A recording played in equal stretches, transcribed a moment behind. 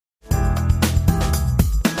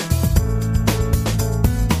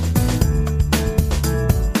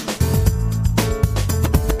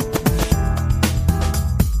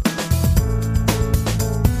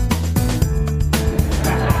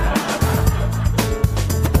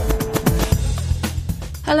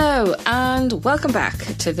Hello and welcome back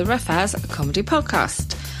to the Rough As Comedy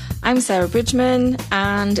Podcast. I'm Sarah Bridgman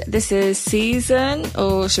and this is season,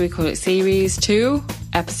 or should we call it series 2,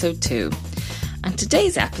 episode 2. And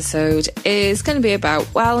today's episode is going to be about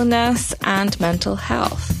wellness and mental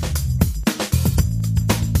health.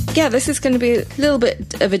 Yeah, this is going to be a little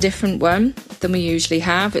bit of a different one than we usually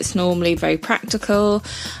have. It's normally very practical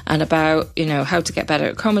and about, how to get better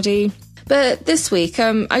at comedy. But this week,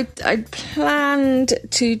 I planned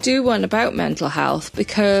to do one about mental health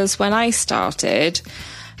because when I started,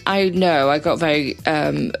 I got very,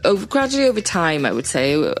 gradually over time, I would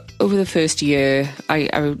say, over the first year,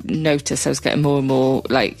 I noticed I was getting more and more,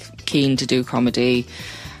 keen to do comedy.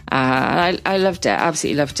 And I loved it,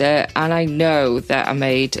 absolutely loved it. And I know that I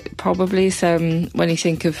made probably some, when you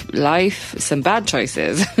think of life, some bad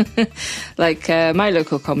choices. My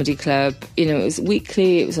local comedy club, it was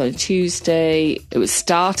weekly, it was on a Tuesday, it would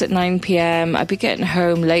start at 9 p.m. I'd be getting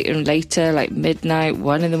home later and later, like midnight,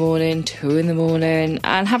 1 in the morning, 2 in the morning,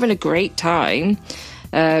 and having a great time.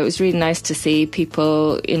 It was really nice to see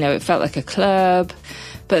people, it felt like a club.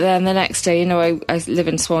 But then the next day, I live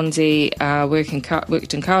in Swansea, worked in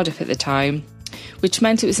Cardiff at the time, which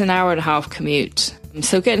meant it was an hour and a half commute.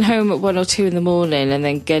 So getting home at 1 or 2 in the morning and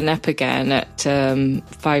then getting up again at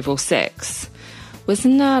 5 or 6 was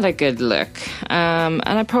not a good look. And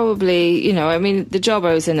I probably, the job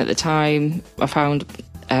I was in at the time, I found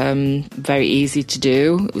very easy to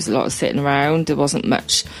do. It was a lot of sitting around. There wasn't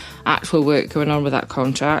much actual work going on with that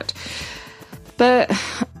contract. But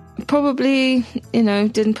probably,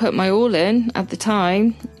 didn't put my all in at the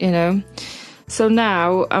time, So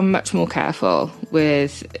now I'm much more careful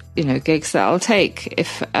with, gigs that I'll take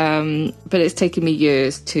but it's taken me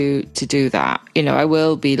years to do that. I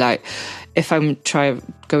will be if I'm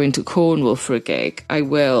going to Cornwall for a gig, I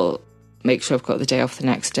will make sure I've got the day off the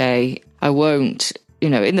next day. I won't,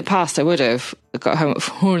 in the past I would have got home at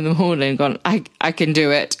 4 in the morning and gone, I can do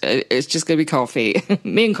it. It's just going to be coffee.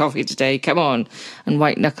 Me and coffee today, come on, and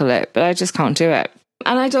white knuckle it. But I just can't do it.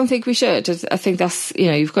 And I don't think we should. I think that's,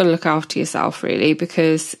 you've got to look after yourself really,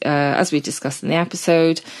 because as we discussed in the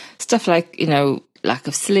episode, stuff like, lack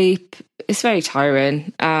of sleep, it's very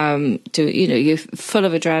tiring. You're full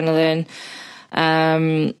of adrenaline.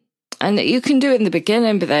 And you can do it in the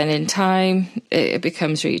beginning, but then in time, it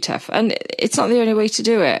becomes really tough. And it's not the only way to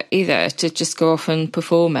do it either, to just go off and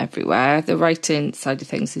perform everywhere. The writing side of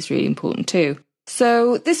things is really important too.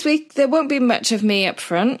 So this week, there won't be much of me up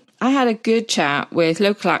front. I had a good chat with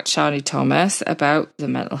local act Shani Thomas about the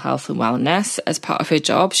mental health and wellness. As part of her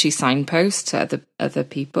job, she signposts to other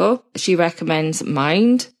people. She recommends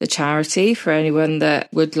Mind, the charity, for anyone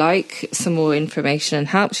that would like some more information and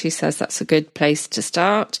help. She says that's a good place to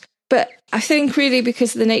start. But I think really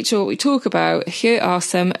because of the nature of what we talk about, here are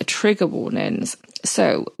some trigger warnings.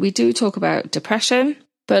 So we do talk about depression,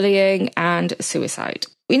 bullying and suicide.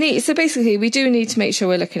 We do need to make sure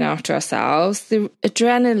we're looking after ourselves. The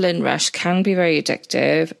adrenaline rush can be very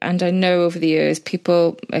addictive. And I know over the years,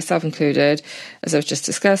 people, myself included, as I've just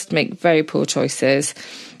discussed, make very poor choices.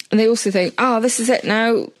 And they also think, this is it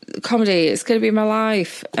now, comedy, it's going to be my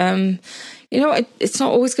life. It's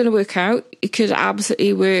not always going to work out. You could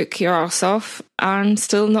absolutely work your arse off and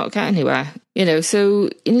still not get anywhere. So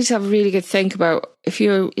you need to have a really good think about if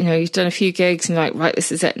you've done a few gigs and you're like, right,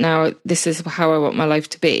 this is it now. This is how I want my life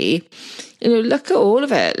to be. Look at all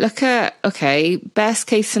of it. Look at, okay, best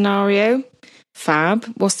case scenario, fab.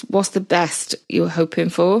 What's the best you're hoping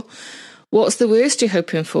for? What's the worst you're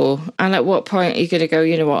hoping for? And at what point are you going to go,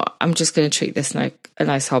 you know what, I'm just going to treat this like a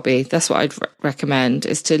nice hobby. That's what I'd recommend,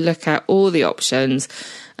 is to look at all the options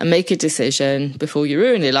and make a decision before you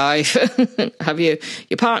ruin your life. Have your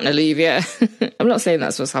partner leave you. I'm not saying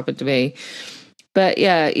that's what's happened to me. But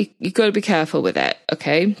yeah, you've got to be careful with it,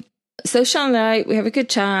 okay? So Shannon and I, we have a good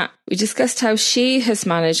chat. We discussed how she has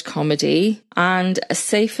managed comedy and a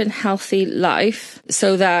safe and healthy life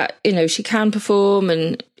so that, she can perform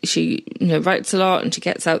and she, writes a lot and she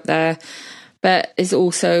gets out there, but is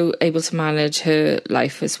also able to manage her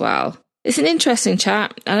life as well. It's an interesting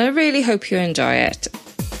chat and I really hope you enjoy it.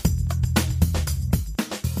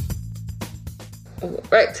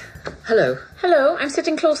 Right. Hello. Hello, I'm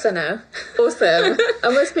sitting closer now. Awesome.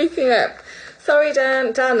 And we're speaking up. Sorry,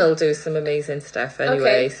 Dan. Dan will do some amazing stuff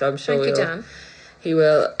anyway, okay. So I'm sure Thank you, Dan. He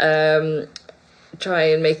will try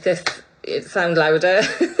and make this sound louder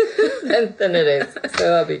than it is.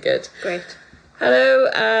 So that'll be good. Great. Hello,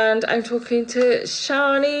 and I'm talking to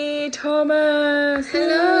Shani Thomas.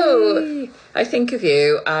 Hello. Hey. I think of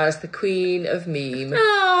you as the queen of meme.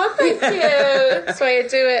 Oh, thank you. That's why I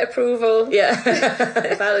do it. Approval. Yeah.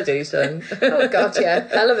 Validation. Oh, God, yeah.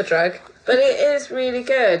 Hell of a drug. But it is really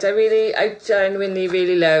good. I genuinely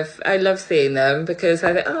really I love seeing them because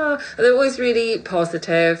I think, they're always really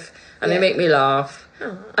positive and they make me laugh.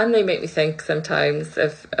 And they make me think sometimes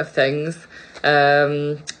of things,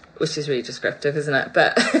 which is really descriptive, isn't it?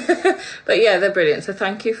 But but yeah, they're brilliant. So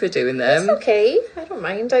thank you for doing them. It's okay. I don't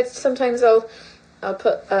mind. Sometimes I'll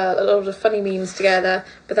put a load of funny memes together,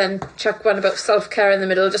 but then chuck one about self-care in the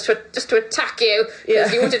middle just to attack you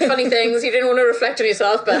because you wanted funny things. You didn't want to reflect on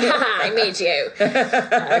yourself, but I made you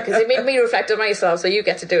because it made me reflect on myself. So you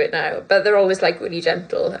get to do it now. But they're always like really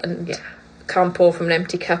gentle and can't pour from an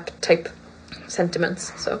empty cup type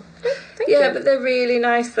sentiments. So thank you. But they're really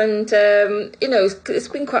nice, and it's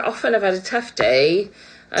been quite often I've had a tough day.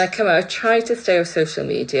 And I try to stay off social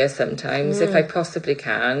media sometimes if I possibly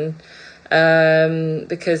can.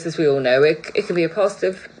 Because as we all know, it can be a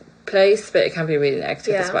positive place, but it can be really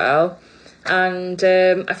negative as well. And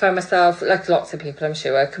I find myself, like lots of people I'm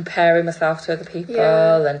sure, comparing myself to other people,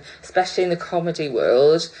 and especially in the comedy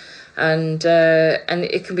world, and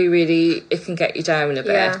it can be it can get you down a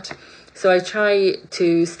bit. So I try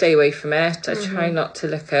to stay away from it. I try not to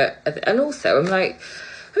look at, and also I'm like,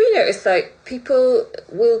 it's like people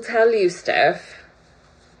will tell you stuff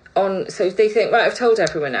so they think, right, I've told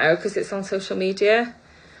everyone now because it's on social media.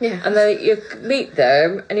 And then you meet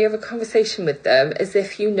them and you have a conversation with them as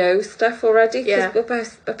if you know stuff already.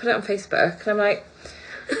 Because I put it on Facebook and I'm like,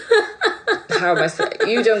 how am I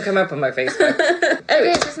you don't come up on my Facebook.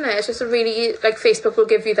 Anyway. It is, isn't it? It's just a really, like, Facebook will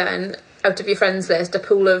give you then, out of your friends list, a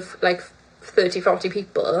pool of like 30, 40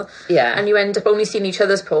 people. And you end up only seeing each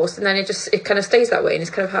other's posts, and then it kind of stays that way, and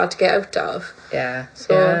it's kind of hard to get out of.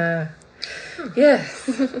 Yes.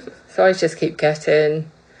 So I just keep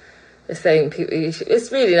getting the same people.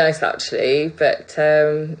 It's really nice actually, but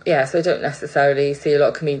so I don't necessarily see a lot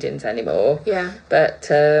of comedians anymore. But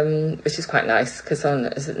which is quite nice because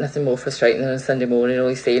there's nothing more frustrating than a Sunday morning all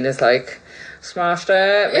you're seeing is like, smashed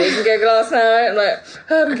it, made a gig last night. I'm like,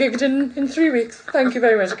 I haven't gigged in 3 weeks. Thank you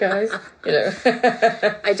very much, guys.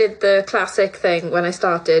 I did the classic thing when I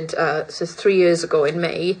started, this is 3 years ago in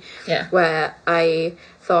May, where I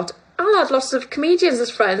thought, I'll add lots of comedians as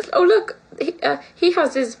friends. Oh, look, he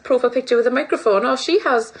has his profile picture with a microphone, or she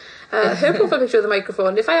has her profile picture with a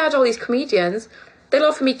microphone. If I add all these comedians, they'll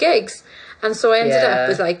offer me gigs. And so I ended up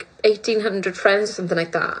with like 1,800 friends or something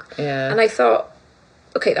like that. And I thought,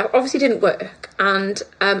 okay, that obviously didn't work. And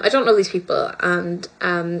I don't know these people. And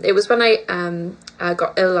it was when I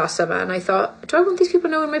got ill last summer, and I thought, do I want these people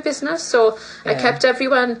knowing my business? So I kept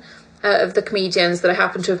everyone of the comedians that I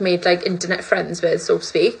happen to have made like internet friends with, so to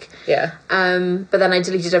speak. But then I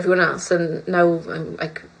deleted everyone else, and now I'm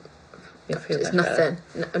like, it's nothing.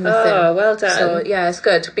 Nothing. Oh, well done. So yeah, it's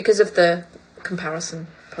good because of the comparison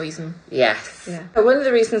poison. Yes. And one of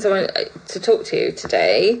the reasons I want to talk to you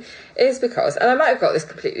today is because, and I might have got this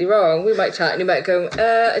completely wrong, we might chat and you might go,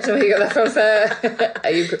 I don't know where you got that from, sir.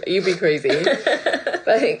 you be crazy. But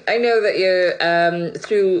I know that you're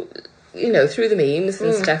through the memes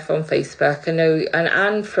and stuff on Facebook, I know,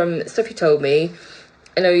 and from stuff you told me,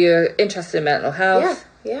 I know you're interested in mental health.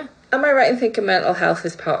 Yeah. Am I right in thinking mental health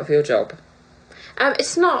is part of your job?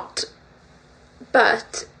 It's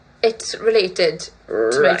but it's related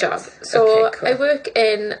to my job. So okay, cool. I work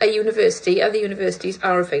in a university. Other universities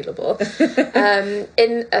are available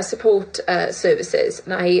in support services,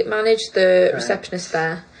 and I manage the receptionist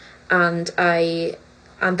there, and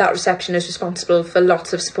that reception is responsible for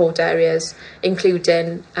lots of support areas,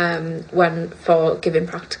 including one for giving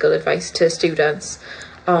practical advice to students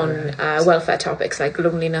on welfare topics like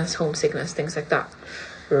loneliness, homesickness, things like that.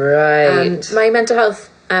 My mental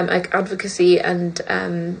health like advocacy and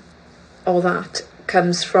all that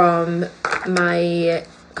comes from my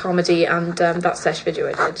comedy and that sesh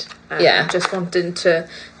video I did. Just wanting to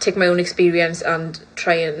take my own experience and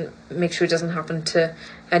try and make sure it doesn't happen to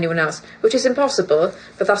anyone else, which is impossible,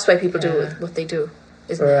 but that's why people do what they do,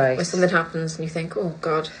 isn't it? When something happens and you think, oh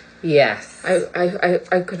God. Yes.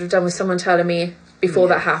 I could have done with someone telling me before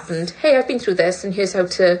that happened, hey, I've been through this and here's how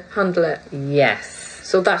to handle it. Yes.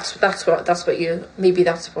 So that's what you're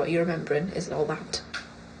remembering, is all that.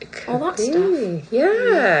 All that stuff.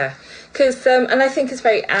 Yeah. Because, and I think it's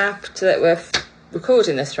very apt that we're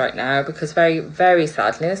recording this right now, because very, very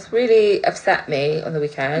sadly, this really upset me on the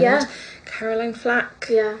weekend. Caroline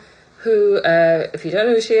Flack. Who, if you don't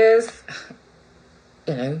know who she is,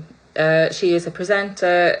 she is a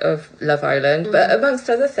presenter of Love Island, but amongst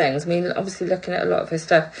other things, I mean, obviously looking at a lot of her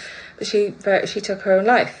stuff, she took her own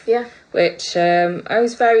life. Yeah. Which I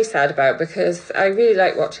was very sad about, because I really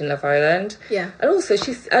like watching Love Island. Yeah. And also,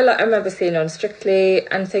 I remember seeing her on Strictly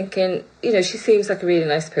and thinking, you know, she seems like a really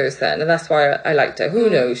nice person, and that's why I liked her. Who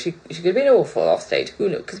knows? She could have been awful off stage. Who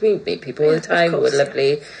knows? Because we meet people all the time who are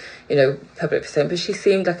lovely, you know, public person, but she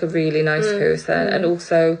seemed like a really nice person. And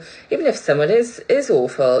also, even if someone is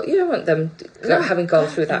awful, you don't want them having gone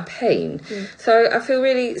through that pain. So I feel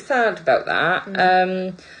really sad about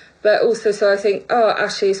that. But also, so I think,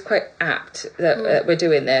 actually, it's quite apt that we're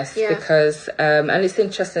doing this, because, and it's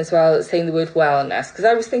interesting as well, saying the word wellness, because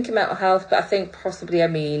I was thinking mental health, but I think possibly I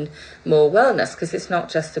mean more wellness, because it's not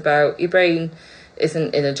just about your brain.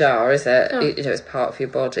 Isn't in a jar, is it? No. You know, it's part of your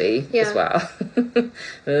body as well.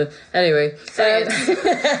 Anyway, science.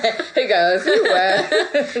 Hey guys,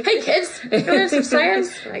 hey kids, you learn some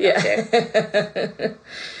science. I got you.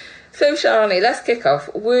 So, Shani, let's kick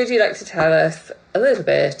off. Would you like to tell us a little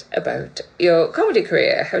bit about your comedy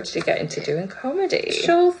career? How did you get into doing comedy?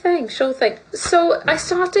 Sure thing. So I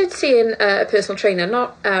started seeing a personal trainer,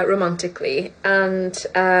 not romantically, and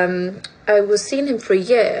I was seeing him for a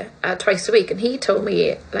year, twice a week, and he told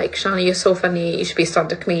me, like, Shani, you're so funny, you should be a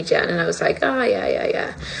stand-up comedian. And I was like,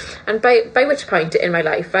 yeah. And by which point in my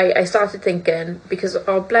life, I started thinking, because,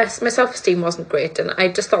 bless, my self-esteem wasn't great, and I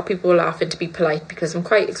just thought people were laughing to be polite, because I'm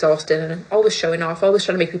quite exhausted, and I'm always showing off, always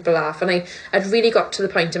trying to make people laugh, and I'd really got to the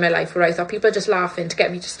point in my life where I thought people are just laughing to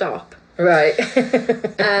get me to stop. Right.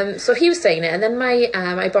 So he was saying it, and then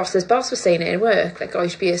my boss's boss was saying it in work, like, you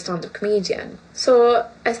should be a stand-up comedian. So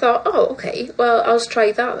I thought, okay, well, I'll just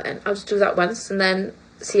try that then. I'll just do that once and then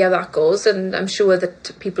see how that goes, and I'm sure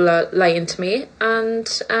that people are lying to me, and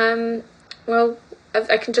well,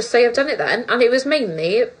 I can just say I've done it then. And it was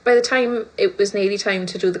mainly, by the time it was nearly time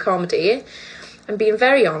to do the comedy, I'm being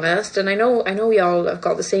very honest, and I know we all have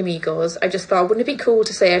got the same egos, I just thought, wouldn't it be cool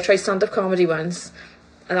to say I tried stand-up comedy once,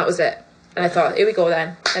 and that was it. And I thought, here we go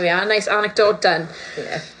then. There we are, a nice anecdote done.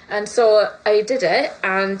 Yeah. And so I did it,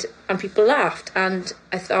 and people laughed, and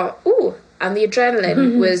I thought, ooh, and the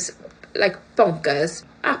adrenaline was like bonkers,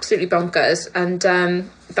 absolutely bonkers, and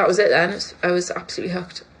that was it then. I was absolutely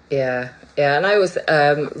hooked. Yeah, and I was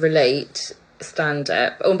relate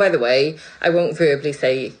stand-up. Oh, and by the way, I won't verbally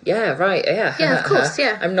say, yeah, of course,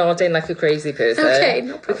 yeah. I'm nodding like a crazy person. Okay,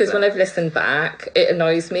 no problem. Because when I've listened back, it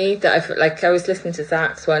annoys me that I was listening to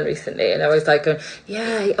Zach's one recently, and I was like going,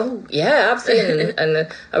 yeah, absolutely. and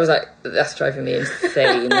I was like, that's driving me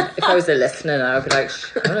insane. If I was a listener now, I'd be like,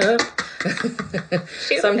 shut up.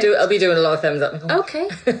 So I'll be doing a lot of thumbs up. Okay,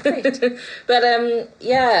 great. But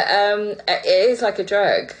it is like a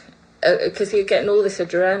drug. Because you're getting all this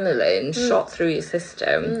adrenaline shot through your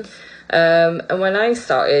system. And when I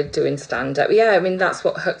started doing stand-up, that's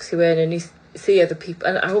what hooks you in, and you see other people,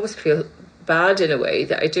 and I almost feel bad in a way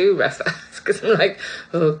that I do reference, because I'm like,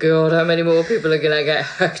 oh God, how many more people are going to get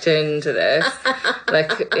hooked into this?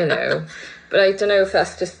 But I don't know if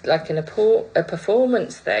that's just like a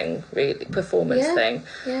performance thing, really. Thing.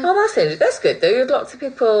 Yeah. Oh, that's good though. You had lots of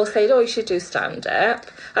people saying, you should do stand-up.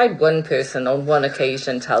 I had one person on one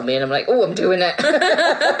occasion tell me, and I'm like, I'm doing it.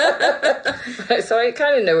 So I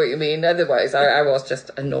kind of know what you mean. Otherwise, I was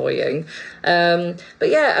just annoying.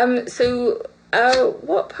 So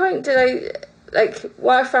what point did I...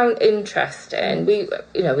 what I found interesting, we've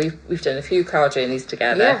done a few car journeys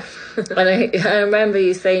together, and I remember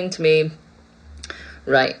you saying to me,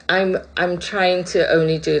 right, I'm trying to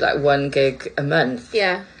only do like one gig a month.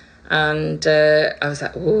 Yeah. And I was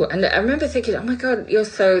like, oh, and I remember thinking, oh my God,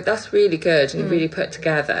 that's really good, and you really put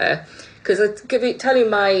together. Because I tell you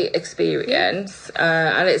my experience,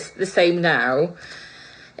 and it's the same now.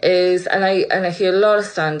 And I hear a lot of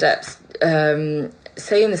stand-ups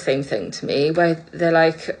saying the same thing to me, where they're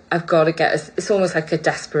like, I've got to get, it's almost like a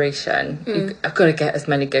desperation. I've got to get as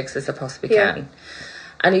many gigs as I possibly can.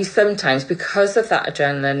 And you sometimes, because of that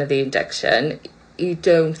adrenaline of the addiction, you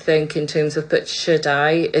don't think in terms of, but should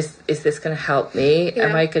I? Is this going to help me?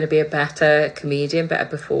 Am I going to be a better comedian, better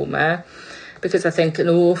performer? Because I think an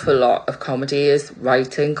awful lot of comedy is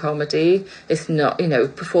writing comedy. It's not,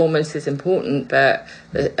 performance is important, but,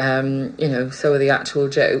 so are the actual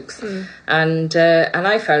jokes. And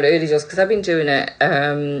I found early doors, because I've been doing it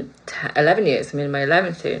 11 years. I'm in my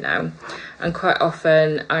 11th year now. And quite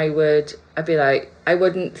often I'd be like, I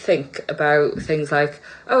wouldn't think about things like,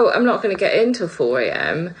 I'm not going to get in till 4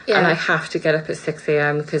 a.m. and I have to get up at 6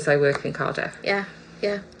 a.m. because I work in Cardiff. Yeah.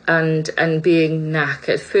 And being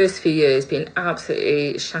knackered, first few years being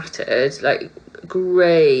absolutely shattered, like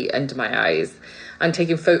grey under my eyes, and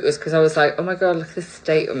taking photos because I was like, oh my God, look at the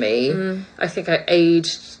state of me. I think I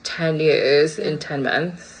aged 10 years in 10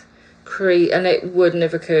 months. and it wouldn't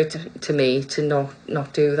have occurred to me to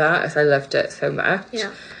not do that, as I loved it so much.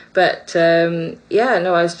 Yeah. But I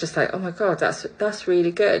was just like, oh my God, that's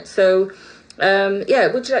really good. So would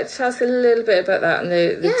you like to tell us a little bit about that and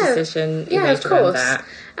the decision you made around that?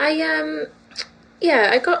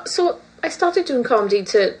 I started doing comedy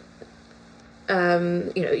to,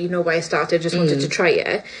 why I started, just wanted to try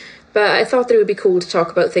it. But I thought that it would be cool to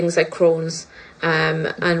talk about things like Crohn's,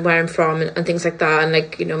 and where I'm from and things like that, and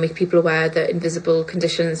make people aware that invisible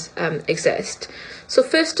conditions exist. So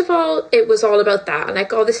first of all, it was all about that, and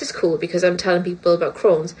this is cool because I'm telling people about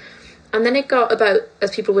Crohn's. And then it got about,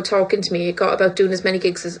 as people were talking to me, it got about doing as many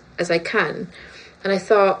gigs as I can. And I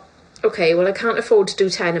thought, okay, well, I can't afford to do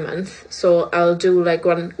 10 a month, so I'll do like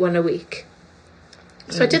one a week.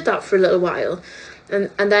 So I did that for a little while. And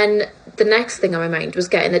then the next thing on my mind was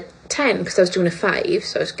getting a 10, because I was doing a 5,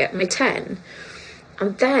 so I was getting my 10.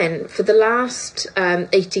 And then for the last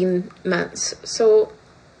 18 months, so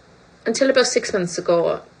until about 6 months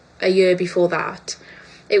ago, a year before that,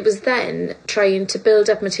 it was then trying to build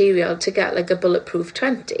up material to get like a bulletproof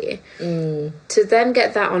 20, to then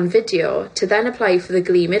get that on video, to then apply for the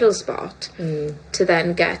Glee middle spot, to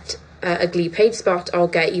then get a Glee paid spot, or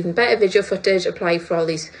get even better video footage, apply for all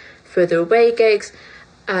these further away gigs.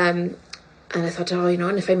 And I thought,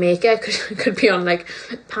 and if I make it, I could be on like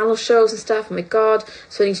panel shows and stuff. Oh my God.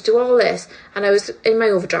 So I need to do all this. And I was in my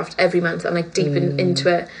overdraft every month and like deep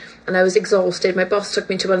into it. And I was exhausted. My boss took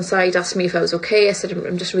me to one side, asked me if I was okay. I said,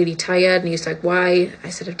 I'm just really tired. And he was like, why? I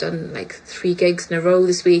said, I've done like 3 gigs in a row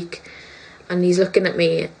this week. And he's looking at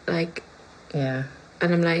me like, yeah.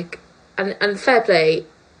 And I'm like, and fair play,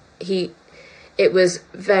 it was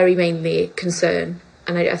very mainly concern.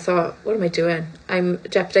 And I thought, what am I doing? I'm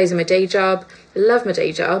jeopardising my day job. I love my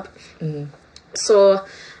day job. So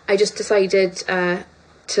I just decided to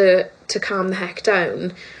calm the heck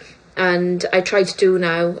down. And I tried to do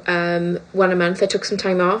now 1 a month. I took some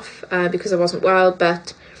time off because I wasn't well.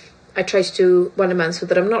 But I tried to do 1 a month so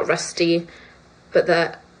that I'm not rusty, but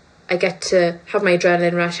that I get to have my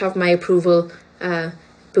adrenaline rush, have my approval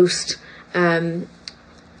boost,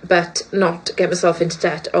 but not get myself into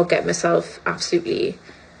debt or get myself absolutely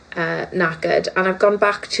knackered. And I've gone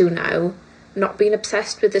back to now not being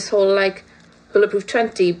obsessed with this whole like bulletproof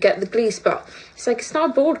 20, get the Glee spot. It's like, it's not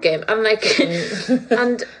a board game, and like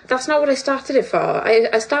and that's not what I started it for.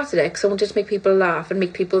 I started it because I wanted to make people laugh and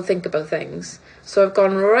make people think about things. So I've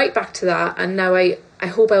gone right back to that, and now I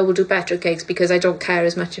hope I will do better gigs, because I don't care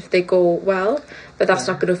as much if they go well, but that's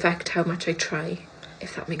not going to affect how much I try,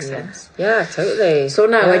 if that makes sense. Yeah, totally. So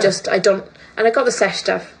now I don't, and I got the sesh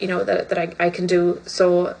stuff, that I can do.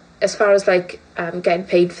 So as far as like getting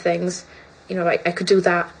paid for things, I could do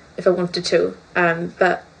that if I wanted to.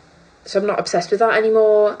 But so I'm not obsessed with that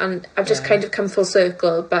anymore, and I've just kind of come full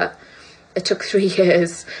circle. But it took 3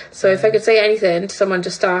 years. So if I could say anything to someone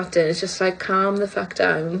just starting, it's just like, calm the fuck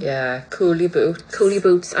down. Yeah, cool your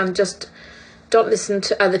boots, and just don't listen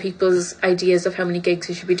to other people's ideas of how many gigs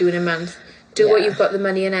you should be doing a month. Do what you've got the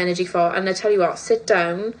money and energy for. And I tell you what, sit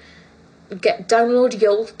down, download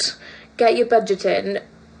Yolt, get your budget in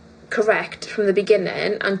correct from the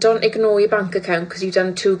beginning, and don't ignore your bank account because you've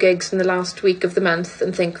done 2 gigs in the last week of the month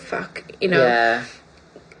and think, fuck,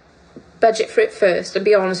 budget for it first and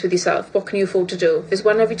be honest with yourself. What can you afford to do? If it's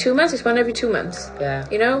 1 every 2 months, it's 1 every 2 months. At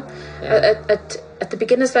the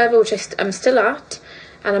beginner's level, which I'm still at,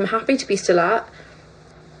 and I'm happy to be still at,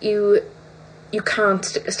 you can't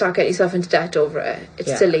start getting yourself into debt over it.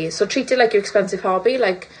 It's silly. So treat it like your expensive hobby,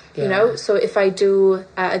 so if I do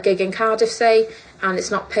a gig in Cardiff, say, and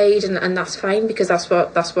it's not paid, and that's fine, because that's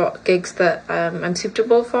what gigs that I'm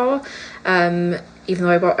suitable for, even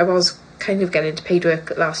though I was kind of getting into paid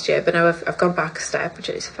work last year, but now I've gone back a step, which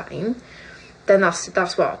is fine. Then that's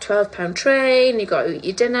what, £12 train, you got to eat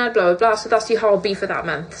your dinner, blah blah blah. So that's your hobby for that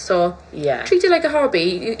month. So treat it like a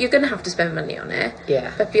hobby. You're going to have to spend money on it,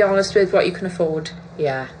 but be honest with what you can afford.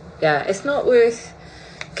 It's not worth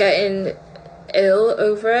getting ill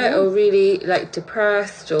over it, or really like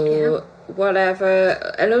depressed or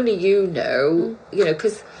whatever, and only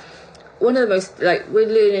because one of the most, we're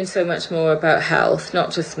learning so much more about health,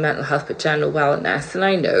 not just mental health but general wellness, and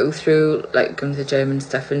I know through going to the gym and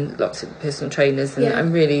stuff and lots of personal trainers, and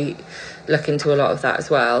I'm really looking into a lot of that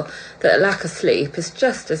as well, that a lack of sleep is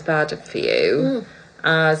just as bad for you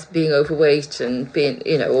as being overweight and being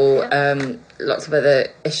lots of other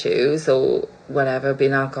issues, or whatever,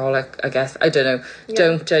 being alcoholic, I guess. I don't know.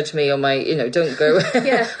 Don't judge me on my, don't go.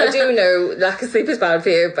 I do know lack of sleep is bad for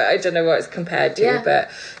you, but I don't know what it's compared to. But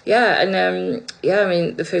I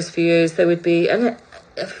mean, the first few years there would be, and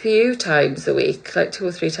a few times a week, 2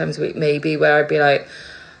 or 3 times a week maybe, where I'd be like,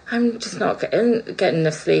 I'm just not getting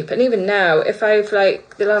enough sleep. And even now, if I've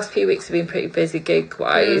like, the last few weeks have been pretty busy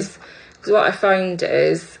gig-wise, because what I find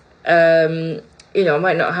is, you know, I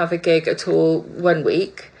might not have a gig at all one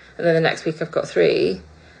week, and then the next week I've got 3.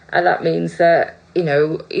 And that means that, you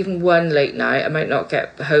know, even one late night, I might not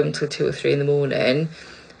get home till 2 or 3 in the morning.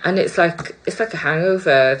 And it's like a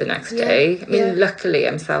hangover the next day. I mean, luckily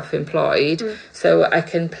I'm self-employed, so I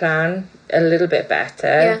can plan a little bit better.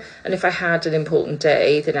 Yeah. And if I had an important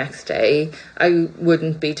day the next day, I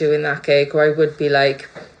wouldn't be doing that gig, or I would be like,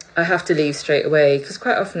 I have to leave straight away. Because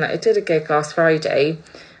quite often, like, I did a gig last Friday,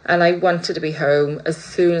 and I wanted to be home as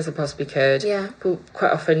soon as I possibly could. Yeah. But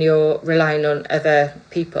quite often you're relying on other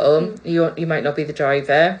people. You might not be the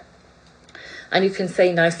driver. And you can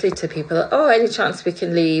say nicely to people, oh, any chance we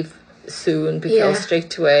can leave soon, because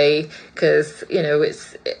straight away, because, you know,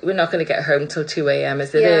 we're not going to get home till 2 a.m.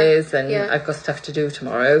 as it is, and I've got stuff to do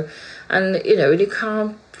tomorrow. And, you know, you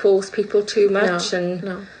can't force people too much.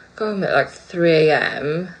 No. Go home at like 3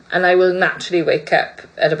 a.m. and I will naturally wake up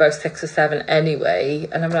at about 6 or 7 anyway,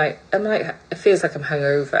 and I'm like, it feels like I'm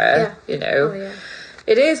hungover, you know. Oh, yeah.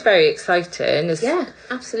 It is very exciting. Yeah,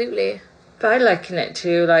 absolutely. But I liken it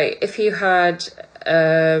to, like, if you had,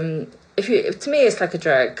 to me it's like a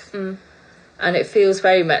drug. And it feels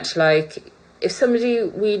very much like if somebody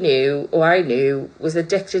we knew, or I knew, was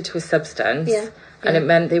addicted to a substance, and it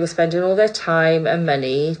meant they were spending all their time and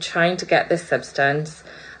money trying to get this substance,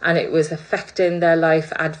 and it was affecting their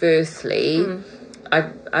life adversely,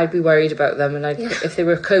 I'd be worried about them, and if they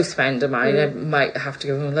were a close friend of mine, I might have to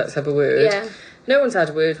go, let's have a word. Yeah. No one's had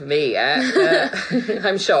a word with me yet.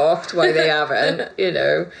 I'm shocked why they haven't, you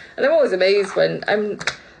know. And I'm always amazed when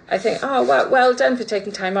I think, oh, well done for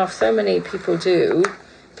taking time off. So many people do.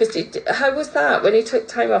 Because how was that? When you took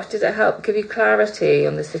time off, did it help give you clarity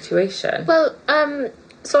on the situation? Well,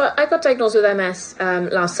 so I got diagnosed with MS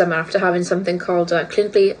last summer after having something called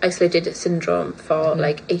clinically isolated syndrome for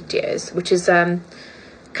like 8 years, which is kind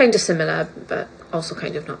of similar, but also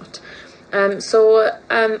kind of not. So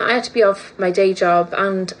I had to be off my day job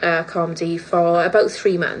and comedy for about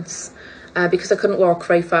 3 months because I couldn't walk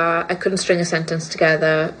very far. I couldn't string a sentence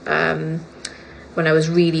together when I was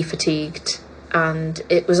really fatigued, and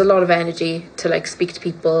it was a lot of energy to like speak to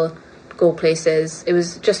people, go places. It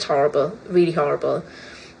was just horrible, really horrible.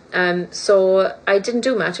 So I didn't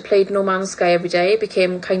do much. I played No Man's Sky every day. It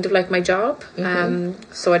became kind of like my job.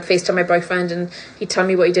 So I'd FaceTime my boyfriend and he'd tell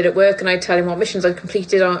me what he did at work, and I'd tell him what missions I'd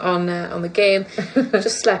completed on the game.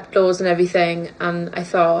 Just slept loads and everything. And I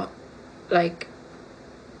thought, like,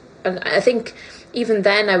 and I think even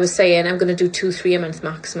then I was saying I'm going to do 2-3 a month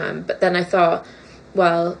maximum. But then I thought,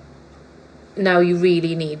 well, now you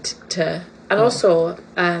really need to, and also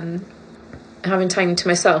having time to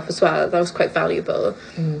myself as well, that was quite valuable.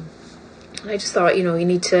 I just thought, you know, you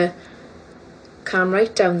need to calm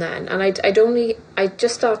right down then. And I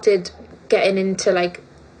just started getting into like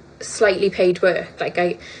slightly paid work. Like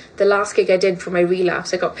the last gig I did for my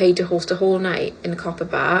relapse, I got paid to host a whole night in a Copper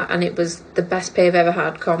Bar, and it was the best pay I've ever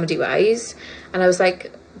had comedy wise. And I was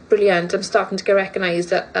like, brilliant, I'm starting to get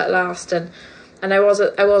recognised at last. And I was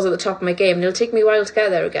at the top of my game, and it'll take me a while to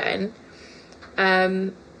get there again.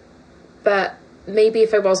 But maybe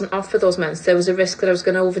if I wasn't off for those months, there was a risk that I was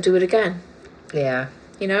going to overdo it again. Yeah.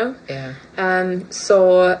 You know? Yeah.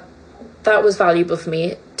 So that was valuable for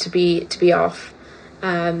me to be off,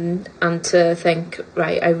 and to think,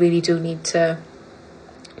 right, I really do need to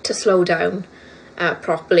slow down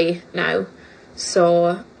properly now.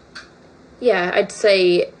 So yeah, I'd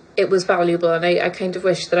say it was valuable, and I kind of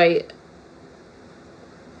wish that I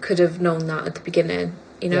could have known that at the beginning.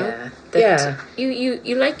 You know,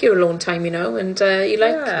 you like your alone time, you know, and you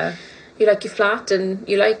like your flat, and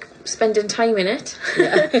you like spending time in it.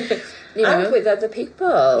 You know, and with other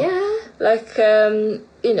people. Yeah, like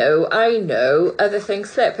you know, I know other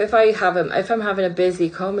things slip. If I'm having a busy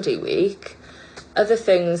comedy week, other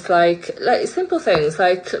things like simple things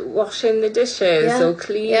like washing the dishes or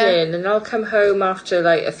cleaning, and I'll come home after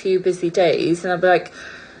like a few busy days, and I'll be like,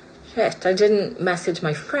 shit, I didn't message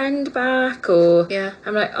my friend back, or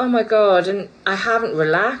I'm like, oh my god, and I haven't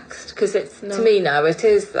relaxed, because to me now it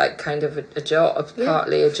is like kind of a job,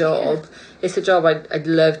 partly a job. It's a job I'd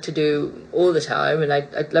love to do all the time, and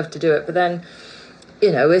I'd love to do it, but then,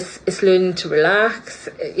 you know, it's learning to relax.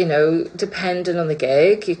 You know, depending on the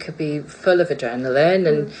gig, you could be full of adrenaline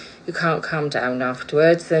and you can't calm down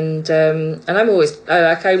afterwards. And I'm always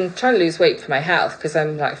I'm trying to lose weight for my health, because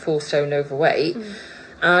I'm like 4 stone overweight.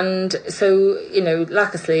 And so, you know,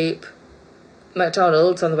 lack of sleep,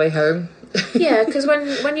 McDonald's on the way home, Yeah, because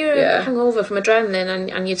when you're Yeah. hungover from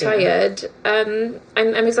adrenaline and you're tired, I'm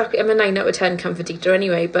a 9 out of 10 comfort eater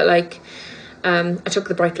anyway. But like, I took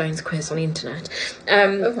the Bright Lines quiz on the internet.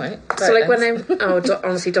 Oh right. So like when I'm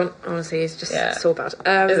honestly it's just so bad.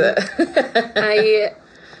 Is it?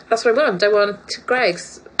 That's what I want. I want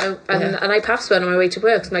Greg's, and I passed one on my way to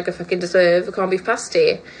work. So I'm like, I fucking deserve a corned beef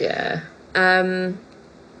pasty. Yeah.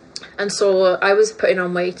 And so I was putting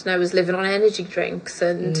on weight and I was living on energy drinks.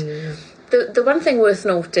 And the one thing worth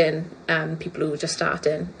noting, people who are just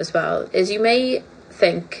starting as well, is you may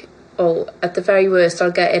think, oh, at the very worst,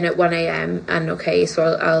 I'll get in at 1 a.m. and okay,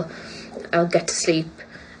 so I'll get to sleep.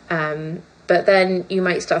 But then you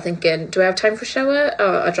might start thinking, do I have time for a shower?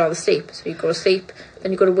 Oh, I'd rather sleep. So you go to sleep,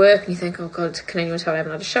 then you go to work and you think, oh God, can anyone tell I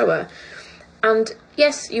haven't had a shower? And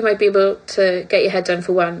yes, you might be able to get your head down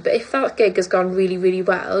for one, but if that gig has gone really, really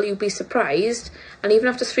well, you'll be surprised. And even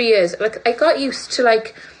after 3 years, like I got used to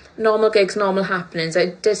like normal gigs, normal happenings. I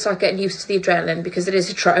did start getting used to the adrenaline because it is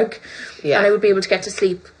a drug. Yeah. And I would be able to get to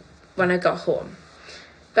sleep when I got home.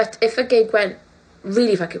 But if a gig went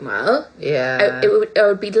really fucking well, I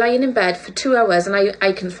would be lying in bed for 2 hours and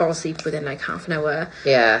I can fall asleep within like half an hour.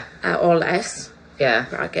 Yeah. Or less. Yeah.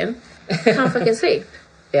 Bragging. Can't fucking sleep.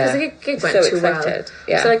 Yeah. Because the gig went so too excited. Well.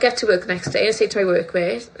 Yeah. So I get to work the next day and I say to my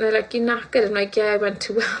workmate, and they're like, you're knackered. I'm like, yeah, I went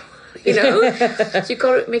too well. You know? So you've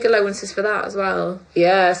got to make allowances for that as well.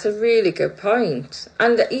 Yeah, it's a really good point.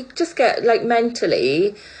 And you just get, like,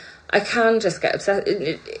 mentally, I can just get upset.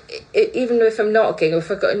 Even if I'm not a gig, or if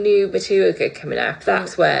I've got a new material gig coming up,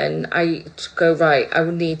 that's when I go, right, I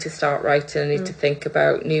will need to start writing. I need to think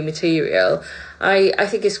about new material. I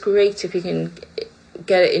think it's great if you can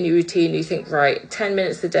get it in your routine. You think, right, 10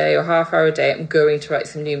 minutes a day or half hour a day, I'm going to write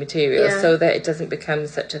some new material so that it doesn't become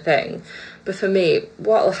such a thing. But for me,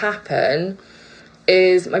 what will happen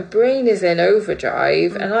is my brain is in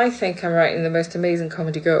overdrive and I think I'm writing the most amazing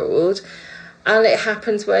comedy gold. And it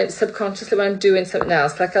happens when subconsciously when I'm doing something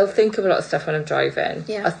else. Like I'll think of a lot of stuff when I'm driving.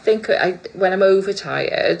 Yeah. When I'm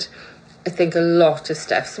overtired, I think a lot of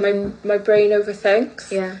stuff. So my brain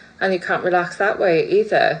overthinks. Yeah. And you can't relax that way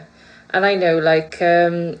either. And I know, like,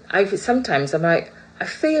 sometimes I'm like, I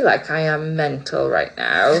feel like I am mental right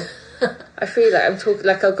now. I feel like I'm talking,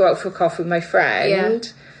 like I'll go out for a coffee with my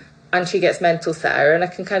friend and she gets mental Sarah and I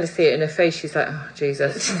can kind of see it in her face. She's like, oh,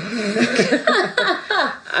 Jesus.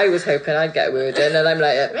 I was hoping I'd get a word in and I'm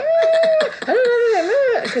like, I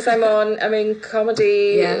don't know, because I'm in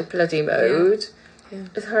comedy bloody mode. Yeah.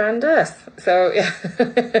 It's horrendous. So,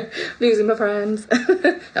 losing my friends.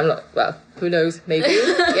 I'm not, well, who knows, maybe.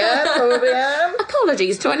 Yeah, probably am.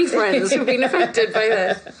 Apologies to any friends who've been affected by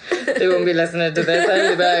this. They won't be listening to this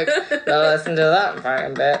anyway. They'll listen to that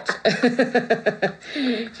fucking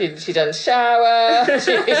bitch. She doesn't shower.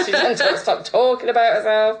 She doesn't stop talking about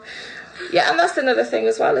herself. Yeah, and that's another thing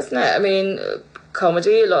as well, isn't it? I mean,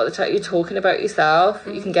 comedy, a lot of the time you're talking about yourself.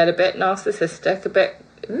 You can get a bit narcissistic, a bit...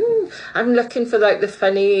 I'm looking for like the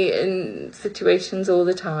funny in situations all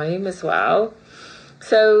the time as well.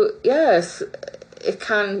 So yes, it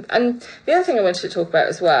can. And the other thing I wanted to talk about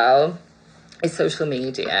as well is social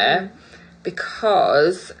media,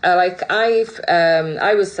 because I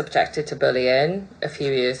was subjected to bullying a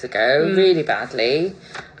few years ago, really badly.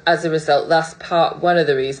 As a result, that's one of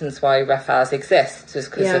the reasons why Rough Hours exists, was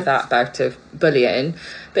because of that bout of bullying.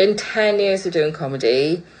 But in 10 years of doing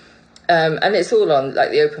comedy, and it's all on like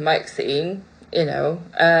the open mic scene, you know.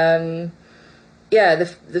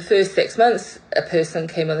 The first 6 months, a person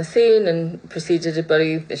came on the scene and proceeded to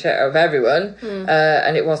bully the shit out of everyone,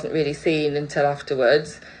 and it wasn't really seen until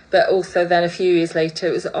afterwards. But also then a few years later,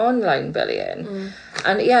 it was online bullying,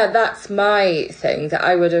 and that's my thing. That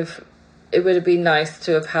it would have been nice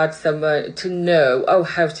to have had someone to know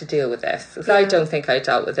how to deal with this. Because I don't think I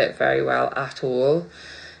dealt with it very well at all.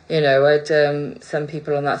 You know, I had some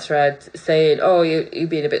people on that thread saying, oh, you're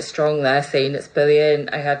being a bit strong there, saying it's bullying.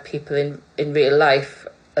 I had people in real life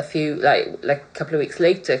a couple of weeks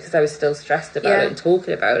later, because I was still stressed about it and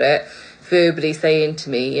talking about it, verbally saying to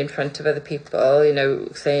me in front of other people, you know,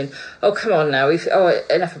 saying, oh, come on now,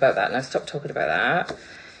 enough about that now, stop talking about that.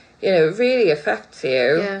 You know, it really affects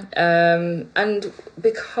you. Yeah. And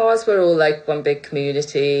because we're all like one big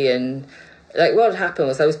community, and like what happened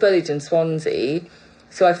was I was bullied in Swansea.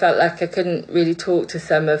 So I felt like I couldn't really talk to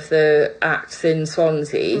some of the acts in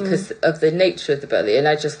Swansea because of the nature of the bullying.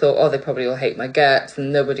 I just thought, they probably all hate my guts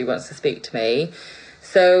and nobody wants to speak to me.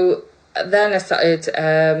 So then I started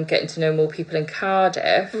getting to know more people in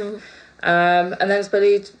Cardiff. And then I was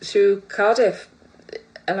bullied through Cardiff.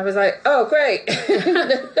 And I was like, oh, great.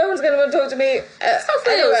 No one's going to want to talk to me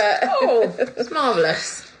anywhere. Oh, it's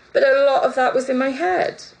marvellous. But a lot of that was in my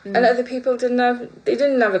head, and other people didn't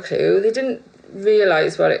have a clue. They didn't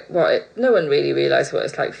realise no one really realised what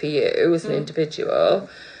it's like for you as an individual.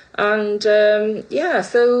 And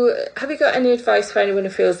so have you got any advice for anyone who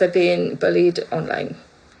feels they're being bullied online,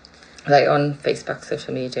 like on Facebook,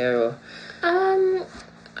 social media, or I'm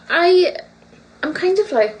kind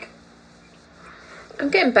of like, I'm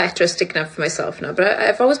getting better at sticking up for myself now, but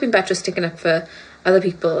I've always been better at sticking up for other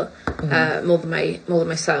people more than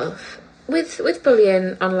myself. With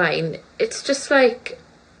bullying online, it's just like,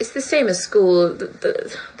 it's the same as school.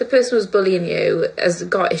 The person who's bullying you has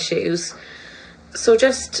got issues, so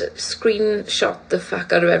just screenshot the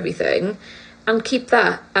fuck out of everything and keep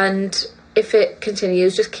that. And if it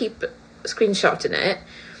continues, just keep screenshotting it.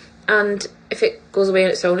 And if it goes away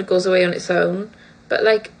on its own, it goes away on its own. But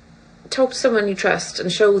like, talk to someone you trust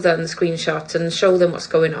and show them the screenshot and show them what's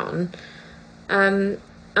going on. And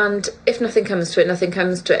if nothing comes to it, nothing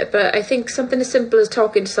comes to it. But I think something as simple as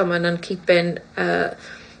talking to someone and keeping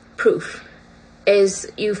proof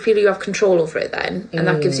is, you feel you have control over it then, and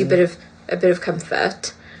that gives you a bit of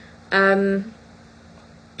comfort.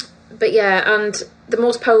 But yeah, and the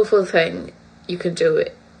most powerful thing you can do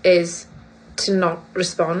is to not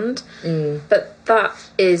respond. But that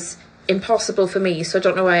is impossible for me, so I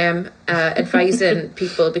don't know why I'm advising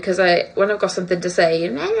people, because when I've got something to say,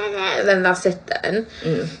 then that's it then.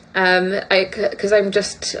 Because I'm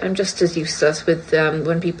just as useless with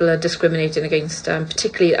when people are discriminating against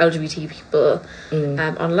particularly LGBT people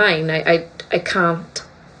online. I can't.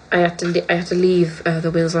 I had to leave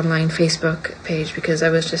the Wales Online Facebook page because I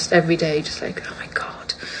was just every day just like, oh my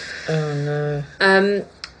god. Oh no.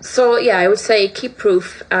 So yeah, I would say keep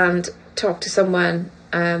proof and talk to someone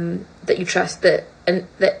that you trust that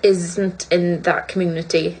isn't in that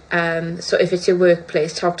community. So if it's your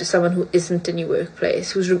workplace, talk to someone who isn't in your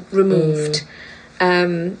workplace, who's removed.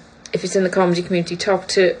 If it's in the comedy community, talk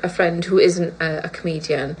to a friend who isn't a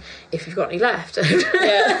comedian, if you've got any left. I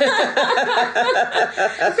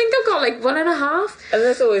think I've got like 1.5. And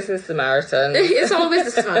there's always the Samaritans. It's always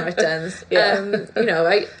the Samaritans.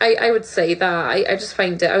 I would say that. I just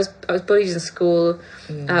find it, I was bullied in school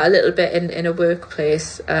a little bit in a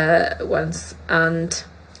workplace once, and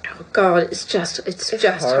oh god, it's just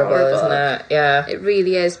horrible, isn't it? Yeah. It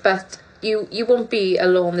really is. But you won't be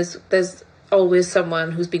alone. There's always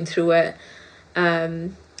someone who's been through it.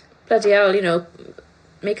 Bloody hell,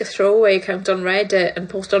 make a throwaway account on Reddit and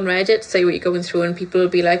post on Reddit, say what you're going through, and people will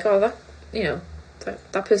be like, oh, that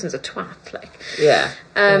person's a twat. Like,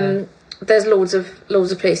 there's loads of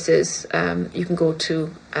places you can go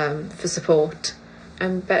to for support.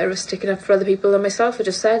 I'm better at sticking up for other people than myself, I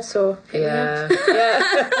just said, so yeah.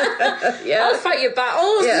 I'll fight your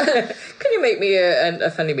battles. Yeah. Can you make me a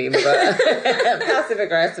funny meme about passive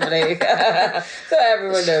aggressively so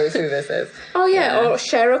everyone knows who this is? Oh yeah, or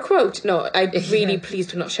share a quote. No, really please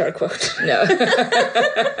do not share a quote. No.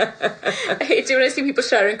 I hate it when I see people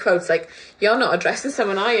sharing quotes like, you're not addressing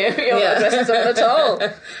someone, are you? You're not addressing someone at all.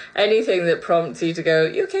 Anything that prompts you to go,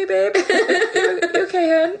 you okay, babe? you okay,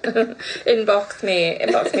 hun? Inbox me,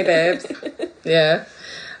 babes. Yeah,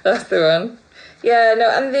 that's the one. Yeah, no,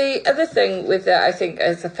 and the other thing with that, I think,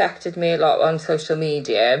 has affected me a lot on social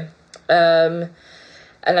media, and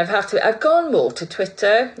I've gone more to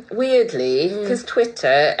Twitter, weirdly, because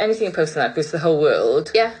Twitter, anything you post on that goes to the whole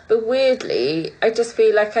world. Yeah. But weirdly, I just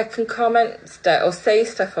feel like I can comment stuff or say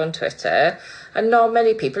stuff on Twitter, and not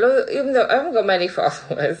many people, even though I haven't got many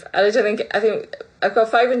followers, and I think I've got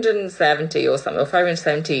 570 or something, or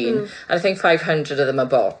 517, and I think 500 of them are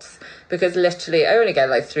bots. Because literally, I only get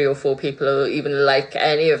like 3 or 4 people who even like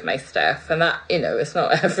any of my stuff, and that, it's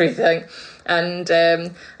not everything. And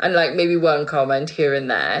like maybe one comment here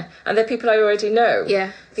and there, and they're people I already know.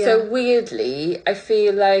 Yeah. So weirdly, I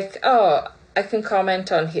feel like, I can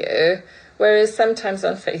comment on here, whereas sometimes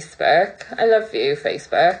on Facebook, I love you,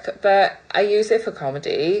 Facebook, but I use it for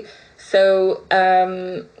comedy. So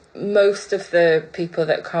most of the people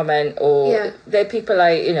that comment, or they're people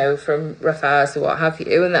from Rough Hours or what have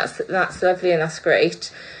you, and that's lovely and that's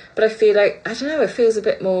great. But I feel like, I don't know, it feels a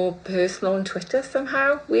bit more personal on Twitter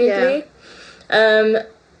somehow, weirdly. And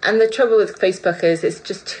the trouble with Facebook is it's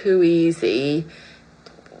just too easy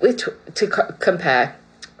to compare.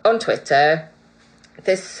 On Twitter,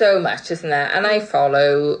 there's so much, isn't there? And I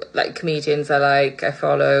follow like comedians I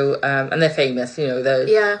follow, and they're famous,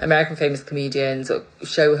 the American famous comedians or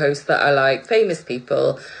show hosts that I like, famous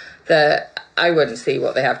people that I wouldn't see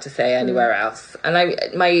what they have to say anywhere else. And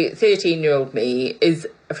my 13-year-old me is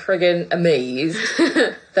friggin' amazed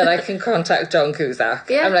that I can contact John Cusack.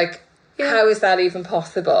 Yeah. I'm like, how is that even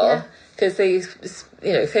possible? Because these,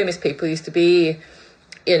 famous people used to be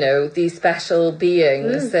you know, these special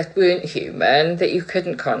beings that weren't human, that you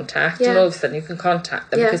couldn't contact, and all of a sudden you can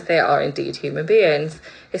contact them because they are indeed human beings.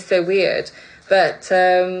 It's so weird. But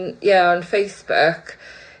on Facebook,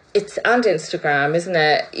 and Instagram, isn't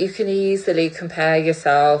it? You can easily compare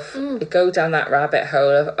yourself, go down that rabbit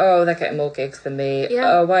hole of, oh, they're getting more gigs than me.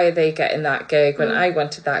 Yeah. Oh, why are they getting that gig when I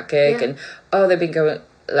wanted that gig? And, oh, they've been going,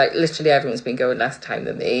 like, literally everyone's been going less time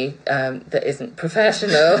than me that isn't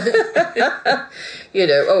professional. You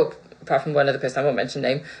know, apart from one other person, I won't mention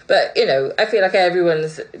name. But, you know, I feel like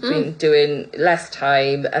everyone's been doing less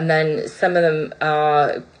time, and then some of them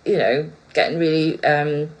are, you know, getting really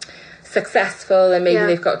successful, and maybe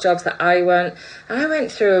they've got jobs that I want. And I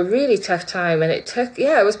went through a really tough time, and it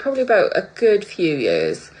was probably about a good few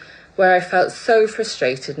years where I felt so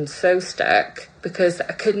frustrated and so stuck because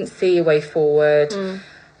I couldn't see a way forward.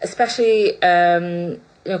 Especially, you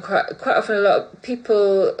know, quite often a lot of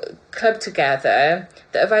people club together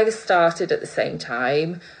that have either started at the same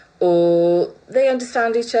time, or they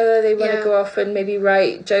understand each other, they want to go off and maybe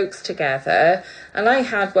write jokes together. And I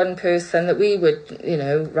had one person that we would, you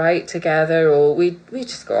know, write together, or we'd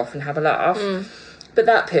just go off and have a laugh. But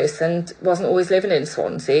that person wasn't always living in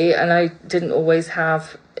Swansea, and I didn't always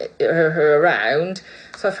have her around.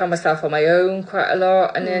 So I found myself on my own quite a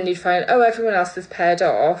lot. And then you'd find, everyone else is paired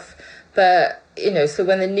off. But, you know, so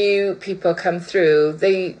when the new people come through,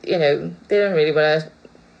 they, you know, they don't really want to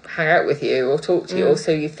hang out with you or talk to you, or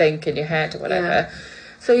so you think in your head or whatever.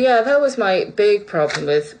 So that was my big problem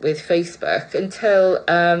with Facebook, until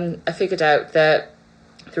I figured out that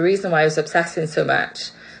the reason why I was obsessing so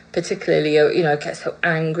much, particularly, you know, I get so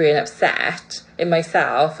angry and upset in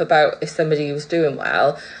myself about if somebody was doing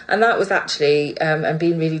well, and that was actually and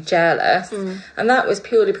being really jealous, and that was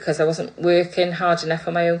purely because I wasn't working hard enough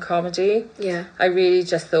on my own comedy. I really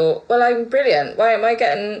just thought, well, I'm brilliant, why am I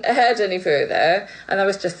getting ahead any further? And that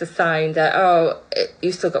was just a sign that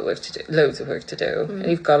you've still got work to do, loads of work to do,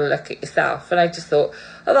 and you've got to look at yourself. And I just thought,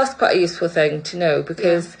 that's quite a useful thing to know,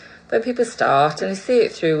 because when people start, and I see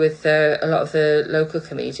it through with a lot of the local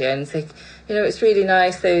comedians, they, you know, it's really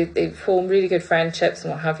nice, they form really good friendships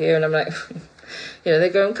and what have you, and I'm like, you know, they're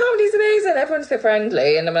going, comedy's amazing, everyone's so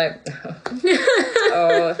friendly, and I'm like,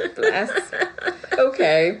 oh, bless.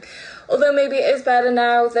 Okay. Although maybe it is better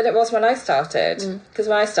now than it was when I started. Because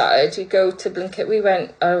when I started, you go to Blinkett, we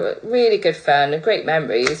went, really good fun and great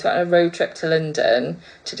memories. Went on a road trip to London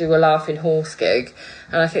to do a Laughing Horse gig.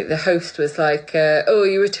 And I think the host was like,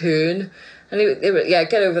 you return. And they were,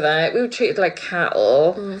 get over that. We were treated like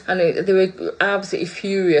cattle. And they were absolutely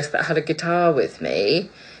furious that I had a guitar with me.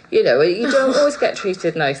 You know, you don't always get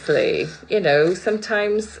treated nicely. You know,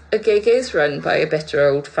 sometimes a gig is run by a bitter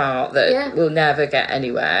old fart that will never get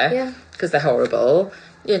anywhere because they're horrible.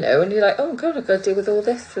 You know, and you're like, oh God, I've got to deal with all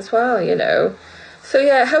this as well. You know, so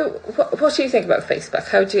what do you think about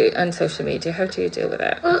Facebook? And social media? How do you deal with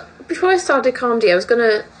it? Well, before I started comedy, I was going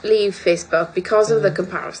to leave Facebook because of the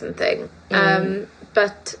comparison thing.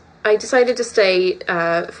 But I decided to stay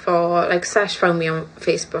for, like, Sesh found me on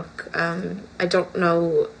Facebook. I don't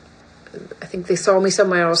know, I think they saw me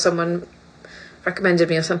somewhere or someone recommended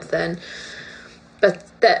me or something. But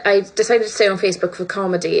I decided to stay on Facebook for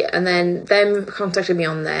comedy, and then them contacted me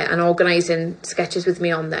on there and organising sketches with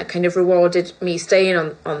me on there kind of rewarded me staying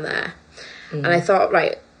on there. And I thought,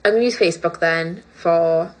 right, I'm going to use Facebook then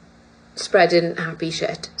for spreading happy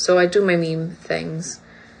shit. So I do my meme things.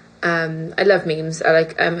 I love memes.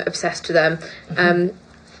 I'm obsessed with them.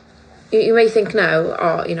 You may think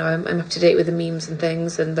now, you know, I'm up to date with the memes and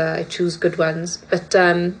things, and I choose good ones. But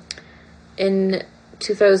in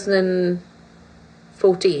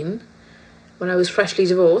 2014, when I was freshly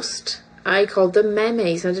divorced, I called them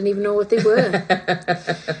memes. I didn't even know what they were.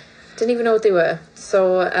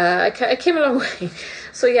 So I came a long way.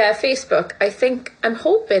 So Facebook, I'm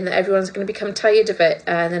hoping that everyone's going to become tired of it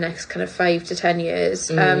in the next kind of 5 to 10 years,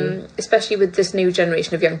 especially with this new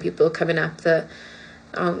generation of young people coming up that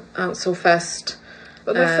aren't so fussed.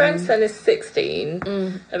 Well, my friend's son is 16.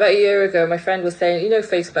 About a year ago, my friend was saying, you know,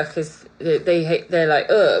 Facebook is, they're like,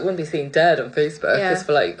 it wouldn't be seen dead on Facebook. It's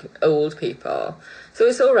for, like, old people. So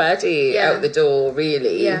it's already out the door,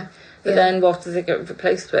 really. But then what does it get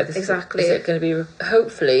replaced with? Exactly. Is it going to be,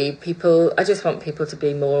 hopefully, people... I just want people to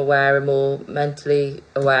be more aware and more mentally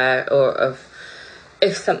aware of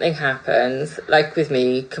if something happens, like with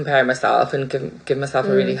me, comparing myself and give myself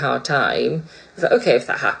a really hard time. It's like, okay, if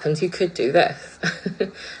that happens, you could do this.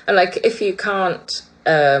 And, like, if you can't,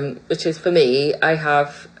 which is for me, I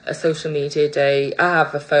have a social media day. I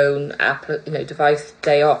have a phone app, device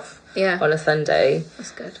day off on a Sunday. That's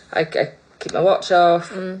good. I keep my watch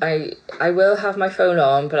off. I will have my phone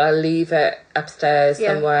on, but I'll leave it upstairs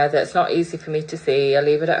somewhere that's not easy for me to see. I'll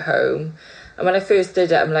leave it at home. And when I first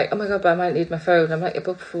did it, I'm like, oh my God, but I might need my phone. I'm like,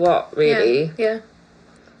 but for what, really? Yeah.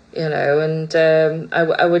 You know, and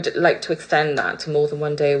I would like to extend that to more than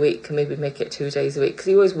 1 day a week and maybe make it 2 days a week, because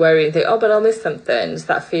you always worry and think, oh, but I'll miss something. It's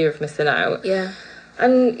that fear of missing out. Yeah.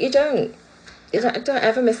 And you don't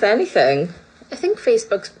ever miss anything. I think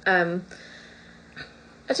Facebook's,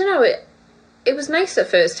 I don't know, it was nice at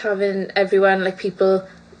first having everyone, like people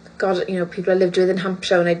I lived with in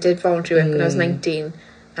Hampshire when I did voluntary work when I was 19.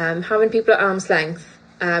 Having people at arm's length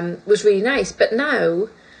was really nice. But now,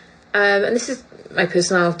 and this is my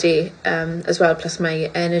personality as well, plus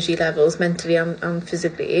my energy levels mentally and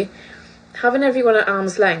physically, having everyone at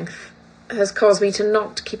arm's length has caused me to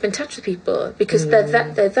not keep in touch with people because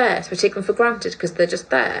they're there, so I take them for granted because they're just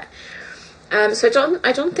there. So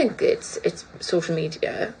I don't think it's social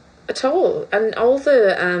media at all. And all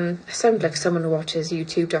the I sound like someone who watches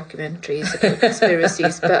YouTube documentaries about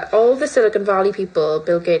conspiracies, but all the Silicon Valley people,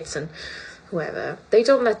 Bill Gates and whoever, they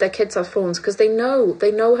don't let their kids have phones because they know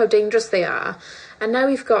how dangerous they are. And now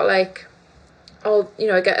we've got like, I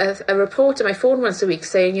get a report on my phone once a week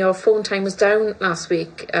saying your phone time was down last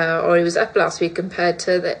week or it was up last week compared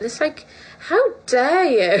to that. And it's like, how dare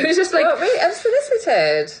you? It's just like, really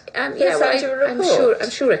unsolicited. I'm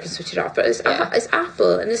sure I can switch it off, but it's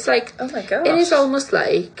Apple, and it's like, oh my gosh, it is almost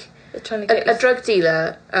like they're trying to get a drug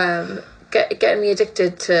dealer getting me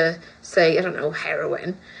addicted to, say, I don't know,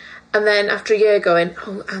 heroin, and then after a year going,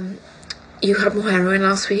 you had more heroin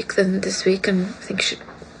last week than this week, and I think you should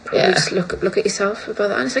probably just look at yourself about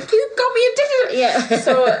that. And it's like, you got me addicted. Yeah.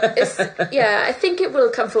 So I think it will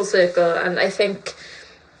come full circle, and I think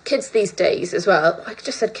kids these days as well, I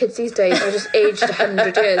just said kids these days, I just aged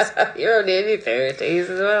 100 years. You're only in your 30s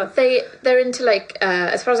as well. They're into like,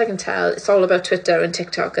 as far as I can tell, it's all about Twitter and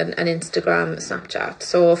TikTok and Instagram, Snapchat.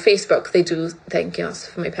 So Facebook, they do think, it's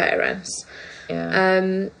for my parents.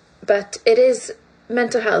 Yeah. But it is,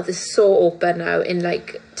 mental health is so open now in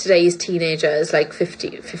like today's teenagers, like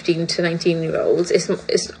 15 to 19-year-olds. It's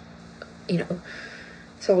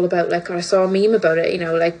it's all about, like, I saw a meme about it,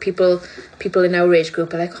 like people in our age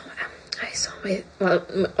group are like, I saw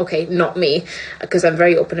not me, because I'm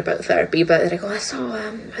very open about therapy, but they're like, I saw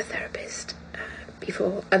a therapist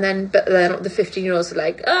before, but then the 15-year-olds are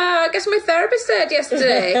like, I guess my therapist said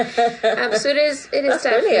yesterday. So it is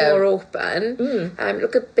definitely brilliant. More open.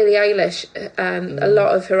 Look at Billie Eilish. A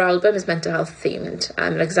lot of her album is mental health themed,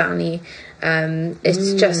 like Zanny.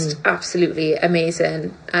 It's just absolutely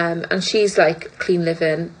amazing, and she's like clean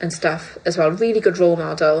living and stuff as well, really good role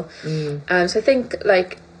model. So I think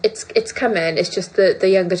like it's coming, it's just the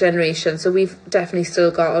younger generation, so we've definitely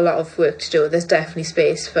still got a lot of work to do. There's definitely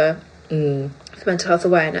space for mental health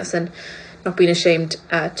awareness and not being ashamed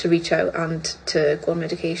to reach out and to go on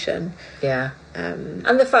medication.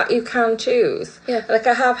 And the fact you can choose. Like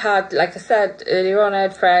I have had, like I said earlier on, I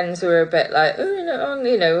had friends who were a bit like,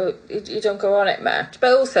 you don't go on it much,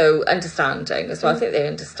 but also understanding as well. I think they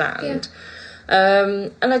understand.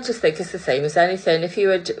 And I just think it's the same as anything. If you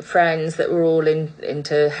had friends that were all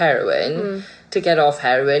into heroin, to get off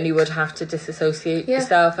heroin, you would have to disassociate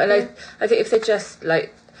yourself. And I think if they just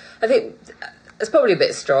like, I think it's probably a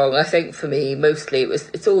bit strong. I think for me, mostly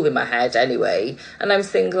it's all in my head anyway. And I'm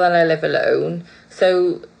single and I live alone.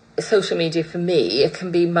 So social media for me, it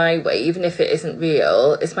can be my way, even if it isn't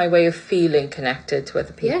real. It's my way of feeling connected to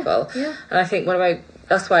other people. And I think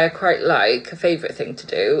that's why I quite like, a favourite thing to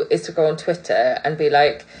do is to go on Twitter and be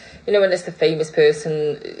like, when it's the famous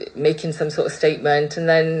person making some sort of statement, and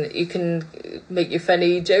then you can make your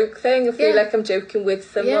funny joke thing. I feel like I'm joking with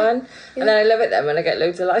someone, and then I love it then when I get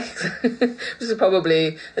loads of likes. Which is there's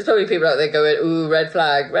probably people out there going, "Ooh, red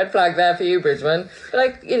flag there for you, Bridgman."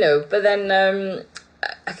 But but then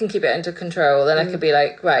I can keep it under control. Then I could be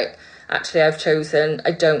like, right, actually, I've chosen.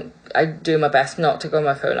 I do my best not to go on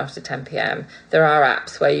my phone after 10 p.m. There are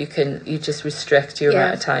apps where you just restrict your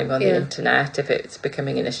amount of time on the internet if it's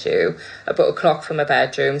becoming an issue. I bought a clock for my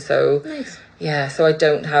bedroom, so nice. So I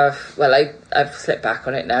don't have. Well, I've slipped back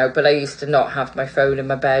on it now, but I used to not have my phone in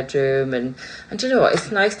my bedroom, and do you know what? It's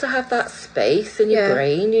nice to have that space in your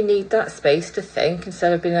brain. You need that space to think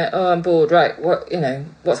instead of being like, oh, I'm bored. Right,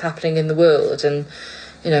 what's happening in the world, and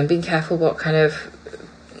being careful what kind of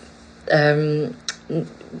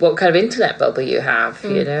internet bubble you have,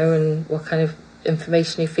 and what kind of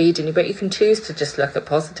information you feed in you. But you can choose to just look at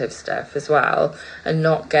positive stuff as well and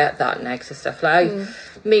not get that negative stuff. Like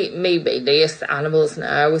me mainly, it's the animals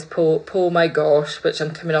now. Is poor my gosh, which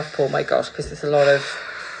I'm coming off poor my gosh because there's a lot of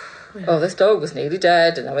oh, this dog was nearly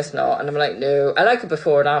dead and now it's not. And I'm like, no. I like it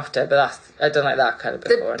before and after, but I don't like that kind of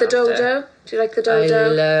before and The after. dodo? Do you like the dodo? I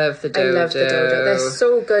love the dodo. I love the dodo. They're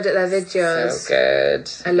so good at their videos. So good.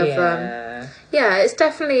 I love them. Yeah, it's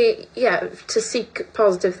definitely, to seek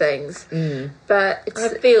positive things. But I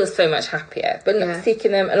feel so much happier. But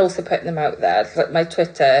seeking them and also putting them out there. It's like my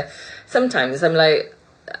Twitter, sometimes I'm like,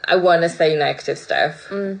 I want to say negative stuff.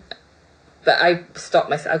 But I stop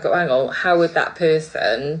myself. I go, hang on, how would that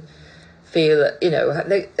person feel? You know,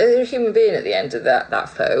 they're a human being at the end of that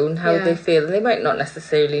phone. How would they feel? And they might not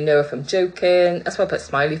necessarily know if I'm joking. That's why I put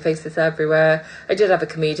smiley faces everywhere. I did have a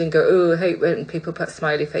comedian go, oh, I hate when people put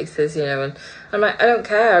smiley faces, you know. And I'm like, I don't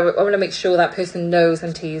care. I want to make sure that person knows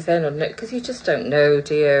I'm teasing, or because you just don't know,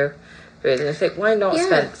 do you? Really, I think, why not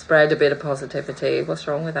spread a bit of positivity? What's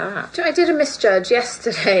wrong with that? I did a misjudge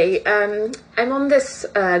yesterday. I'm on this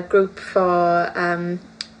group for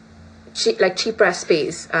cheap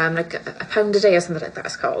recipes, like a pound a day or something like that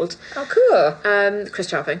it's called. Oh, cool. Chris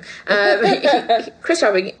Chopping. Chris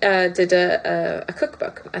Chopping did a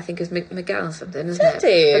cookbook. I think it's Miguel or something, isn't it?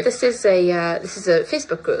 But this is a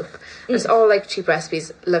Facebook group. It's all like cheap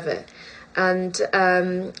recipes. Love it. And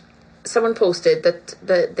someone posted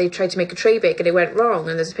that they tried to make a tray bake and it went wrong,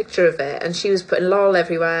 and there's a picture of it, and she was putting lol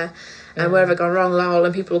everywhere, and where have I gone wrong, lol,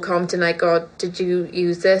 and people were commenting like, God, did you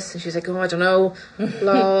use this? And she was like, oh, I don't know,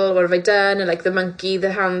 lol, what have I done? And like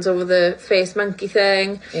the hands over the face monkey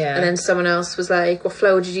thing, and then someone else was like, what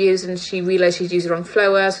flour did you use? And she realised she'd used the wrong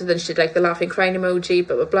flour, so then she did like the laughing crying emoji,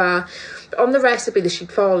 blah blah blah. But on the recipe that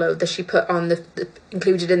she'd followed, that she put on the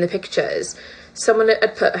included in the pictures, someone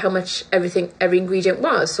had put how much every ingredient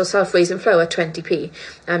was. So self-raising flour 20p,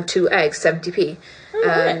 2 eggs 70p,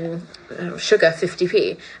 sugar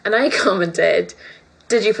 50p, and I commented,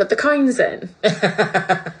 did you put the coins in?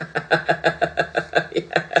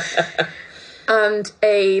 And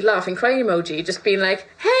a laughing crying emoji just being like,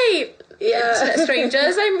 hey,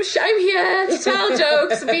 strangers, I'm here to tell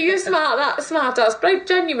jokes, be a smart ass, but I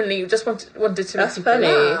genuinely just wanted to make people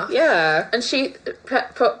laugh. Yeah. And she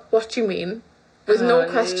put, what do you mean? With no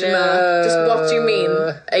question mark, just what do you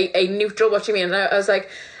mean? A neutral what do you mean? And I was like,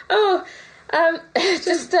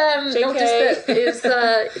 just noticed that is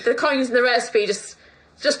the coins in the recipe, just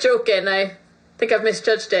joking, I think I've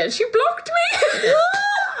misjudged it. And she blocked me.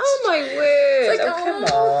 Oh my word. It's like, come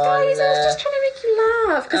on. Guys, I was just trying to make you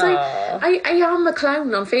laugh, because I am a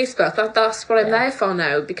clown on Facebook. That's what I'm there for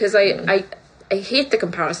now, because I hate the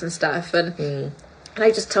comparison stuff, and I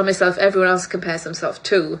just tell myself everyone else compares themselves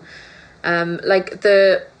too. Like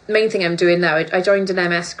the main thing I'm doing now, I joined an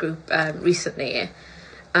MS group recently,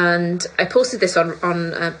 and I posted this on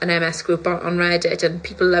an MS group on Reddit, and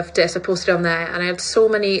people loved it. So I posted on there, and I had so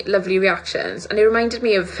many lovely reactions, and it reminded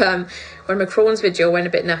me of when my Crohn's video went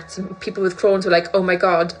a bit nuts, and people with Crohn's were like, oh my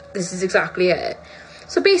god, this is exactly it.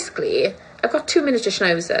 So basically, I've got 2 miniature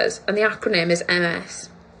schnauzers, and the acronym is MS.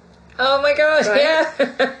 Oh my god, right?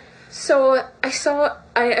 Yeah. So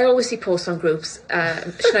I always see posts on groups,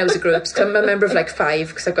 schnauzer groups, because I'm a member of like 5,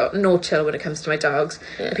 because I've got no chill when it comes to my dogs.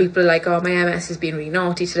 Yeah. And people are like, oh, my MS has been really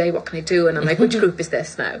naughty today, what can I do? And I'm like, which group is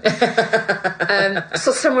this now?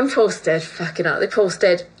 So someone posted, fucking hell, they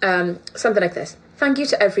posted something like this. Thank you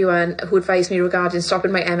to everyone who advised me regarding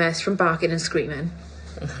stopping my MS from barking and screaming.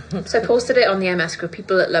 So I posted it on the MS group.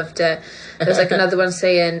 People that loved it. There was like another one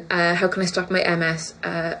saying, how can I stop my MS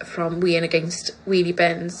from weeing against wheelie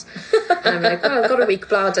bins? And I'm like, well, I've got a weak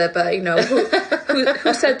bladder, but you know,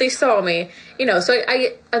 who said they saw me? You know, so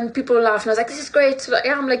and people were laughing. I was like, this is great. So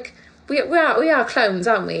I'm like, we are clowns,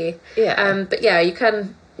 aren't we? Yeah. But yeah, you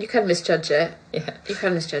can misjudge it. Yeah. You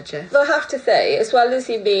can misjudge it. But I have to say, as well as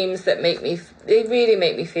the memes that they really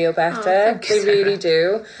make me feel better. They really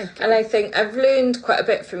do. And I think I've learned quite a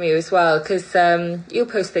bit from you as well, because you'll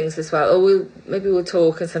post things as well, or we'll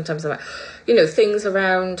talk, and sometimes I'm like, you know, things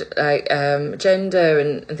around like gender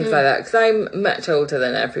and things like that, because I'm much older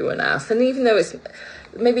than everyone else, and even though it's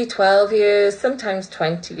maybe 12 years, sometimes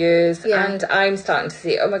 20 years, and I'm starting to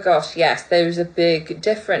see, oh my gosh, yes, there's a big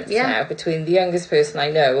difference now between the youngest person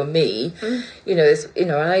I know and me. You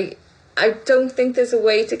know, and I don't think there's a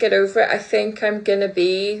way to get over it. I think I'm gonna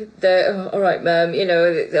be all right, mum, you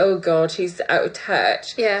know, oh god, she's out of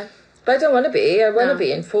touch. Yeah. But I don't want to be. I want to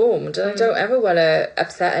be informed, and I don't ever want to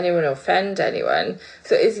upset anyone or offend anyone.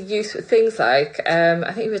 So it's useful things like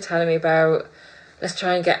I think you were telling me about, let's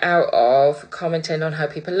try and get out of commenting on how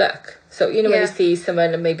people look. So, you know, when you see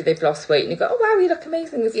someone and maybe they've lost weight and you go, oh, wow, you look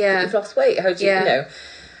amazing. You've lost weight. How do you know?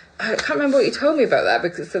 I can't remember what you told me about that,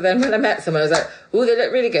 because so then when I met someone I was like, oh, they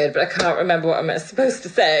look really good, but I can't remember what I'm supposed to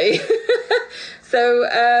say. So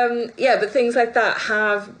but things like that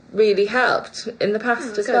have really helped in the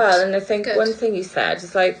past as well. And I think one thing you said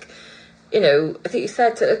is like, I think you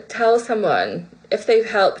said to tell someone if they've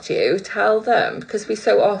helped you, tell them, because we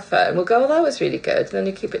so often will go, oh, that was really good, and then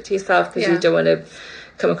you keep it to yourself because you don't want to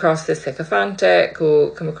come across as sycophantic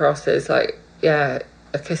or come across as like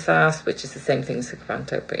a kiss ass, which is the same thing as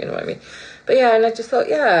sycophantic, but you know what I mean. But and I just thought,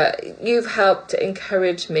 you've helped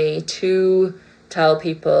encourage me to tell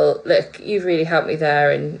people, look, you've really helped me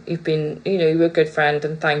there, and you've been, you were a good friend,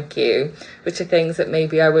 and thank you, which are things that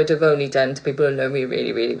maybe I would have only done to people who know me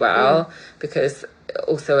really, really well, because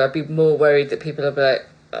also I'd be more worried that people would be like,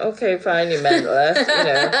 okay, fine, you're mentalist,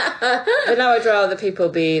 But now I'd rather people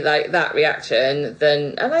be like that reaction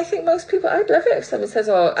than, and I think most people, I'd love it if someone says,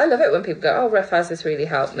 oh, I love it when people go, oh, Refaz has really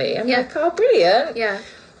helped me. I'm like, oh, brilliant. Yeah.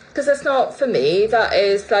 Because that's not for me. That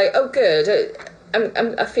is like, oh, good.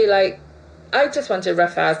 I feel like I just wanted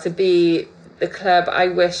Refaz to be the club I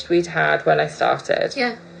wished we'd had when I started.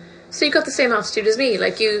 Yeah. So you got the same attitude as me.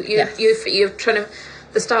 Like you're trying to,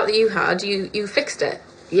 the start that you had, you fixed it.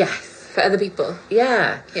 Yes. For other people.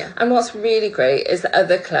 Yeah. And what's really great is that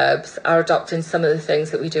other clubs are adopting some of the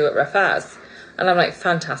things that we do at Refaz. And I'm like,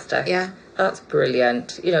 fantastic. Yeah. That's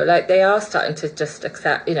brilliant. Like they are starting to just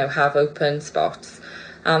accept, have open spots.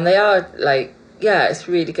 And they are like, it's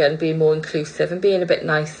really good, and being more inclusive and being a bit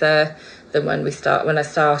nicer than when I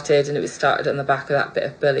started, and it was started on the back of that bit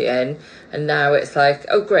of bullying, and now it's like,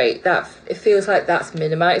 oh great, that it feels like that's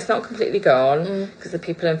minimised. It's not completely gone because the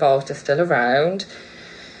people involved are still around,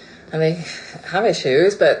 and they have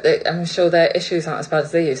issues, but I'm sure their issues aren't as bad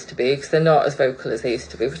as they used to be, because they're not as vocal as they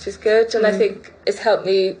used to be, which is good. And I think it's helped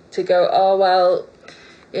me to go, oh well,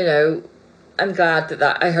 I'm glad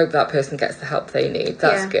that I hope that person gets the help they need.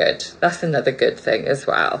 That's good. That's another good thing as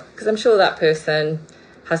well, because I'm sure that person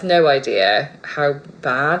has no idea how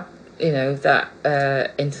bad,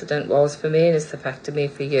 that incident was for me, and it's affected me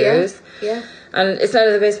for years. Yeah. And it's none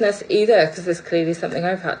of the business either, because it's clearly something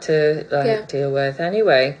I've had to deal with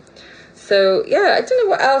anyway. So, I don't know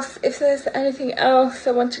what else, if there's anything else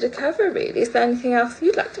I wanted to cover, really. Is there anything else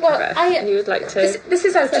you'd like to cover? And you would like to... This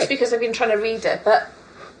is out just because I've been trying to read it, but...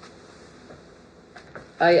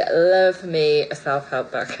 I love me a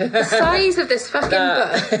self-help book. The size of this fucking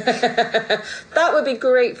book. That would be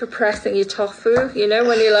great for pressing your tofu, when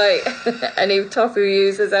you're like, any tofu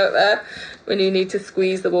users out there, when you need to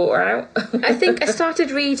squeeze the water out. I think I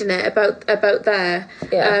started reading it about there.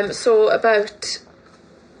 Yeah. So about...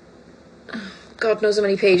 God knows how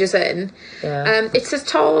many pages in. Yeah. It's as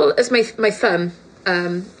tall as my thumb,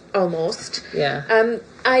 almost. Yeah.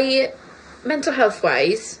 Mental health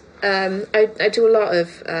wise, I do a lot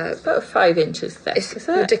of... it's about 5 inches thick, it's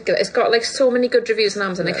ridiculous. It's got like so many good reviews on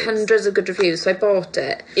Amazon, like hundreds of good reviews, so I bought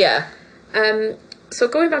it. Yeah. So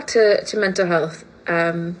going back to mental health,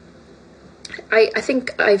 I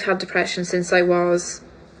think I've had depression since I was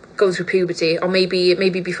going through puberty, or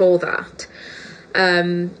maybe before that.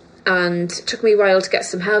 And it took me a while to get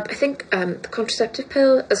some help. I think the contraceptive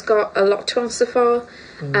pill has got a lot to answer for.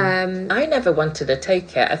 I never wanted to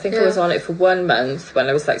take it. I think I was on it for 1 month when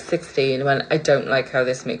I was like 16, when I don't like how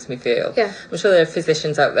this makes me feel. Yeah. I'm sure there are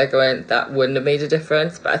physicians out there going, that wouldn't have made a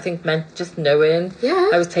difference, but I think just knowing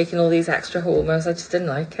I was taking all these extra hormones, I just didn't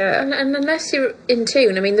like it. And unless you're in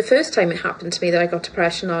tune, I mean, the first time it happened to me that I got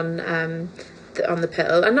depression on the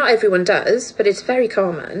pill, and not everyone does, but it's very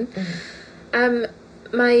common.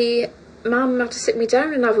 My mum had to sit me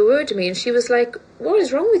down and have a word with me, and she was like, what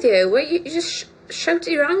is wrong with you? You just shout,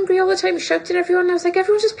 you're angry all the time, you shout at everyone. And I was like,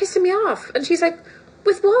 everyone's just pissing me off. And she's like,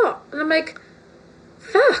 with what? And I'm like,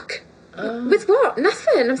 fuck. With what?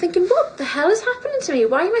 Nothing. I'm thinking, what the hell is happening to me?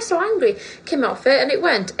 Why am I so angry? Came off it, and it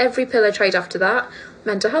went. Every pill I tried after that,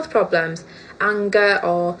 mental health problems, anger,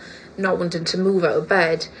 or not wanting to move out of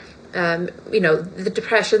bed. The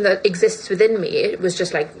depression that exists within me, it was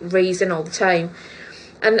just like raising all the time.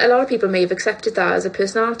 And a lot of people may have accepted that as a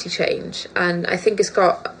personality change, and I think it's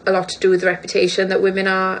got a lot to do with the reputation that women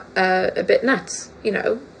are a bit nuts,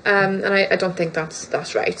 and I don't think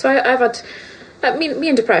that's right. So I've had me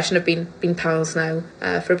and depression have been pals now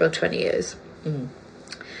for about 20 years, and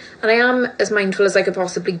I am as mindful as I could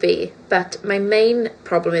possibly be. But my main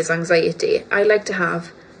problem is anxiety. I like to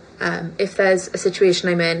have, if there's a situation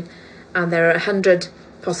I'm in, and there are 100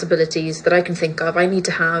 possibilities that I can think of, I need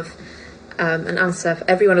to have an answer for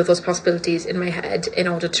every one of those possibilities in my head in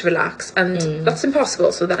order to relax, and that's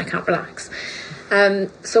impossible, so then I can't relax.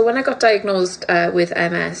 So when I got diagnosed with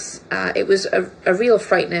MS, it was a real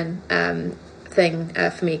frightening thing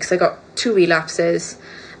for me, because I got 2 relapses,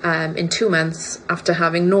 in 2 months after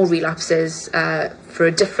having no relapses for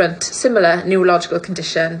a different, similar neurological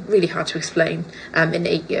condition, really hard to explain, in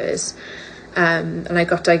 8 years. And I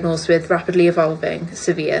got diagnosed with rapidly evolving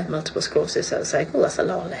severe multiple sclerosis. So I was like, oh, that's a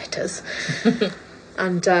lot of letters.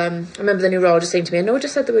 And I remember the neurologist saying to me, I know I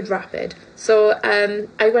just said the word rapid. So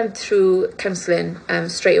I went through counselling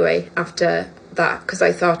straight away after that, because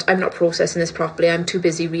I thought, I'm not processing this properly. I'm too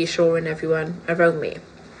busy reassuring everyone around me.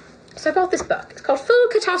 So I bought this book. It's called Full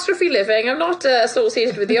Catastrophe Living. I'm not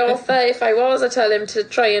associated with the author. If I was, I'd tell him to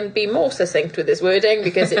try and be more succinct with his wording,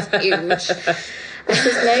 because it's huge. What's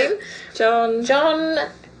his name? John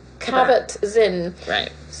Kabat-Zinn.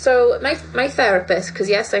 Right. So my therapist, because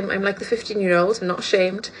yes, I'm like the 15-year-old, I'm not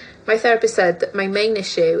ashamed. My therapist said that my main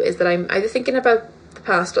issue is that I'm either thinking about the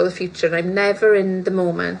past or the future, and I'm never in the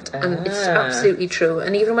moment. And it's absolutely true.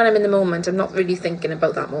 And even when I'm in the moment, I'm not really thinking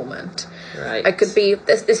about that moment. Right. I could be,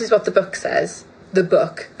 this is what the book says. The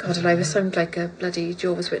book. God, did I ever sound like a bloody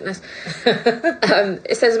Jehovah's Witness?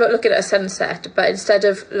 It says about looking at a sunset, but instead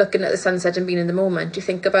of looking at the sunset and being in the moment, you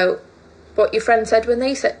think about what your friend said when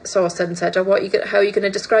they saw a sunset, or how are you going to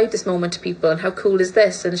describe this moment to people, and how cool is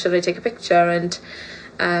this, and should I take a picture? And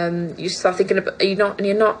you start thinking about,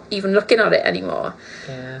 you're not even looking at it anymore.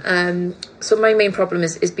 Yeah. So my main problem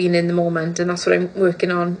is being in the moment, and that's what I'm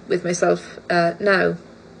working on with myself now.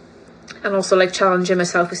 And also like challenging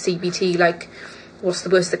myself with CBT, like what's the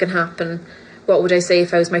worst that can happen? What would I say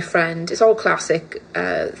if I was my friend? It's all classic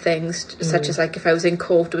things, such as like, if I was in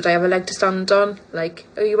court, would I have a leg to stand on? Like,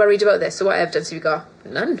 are you worried about this? So what evidence have you got?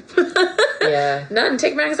 None. Yeah. None.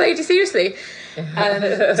 Take my anxiety seriously.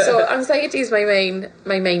 So anxiety is my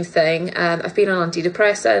main thing. I've been on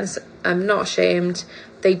antidepressants. I'm not ashamed.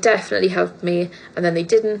 They definitely helped me, and then they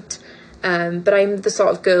didn't. But I'm the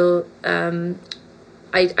sort of girl,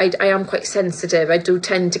 I am quite sensitive. I do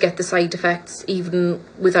tend to get the side effects even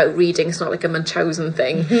without reading. It's not like a Munchausen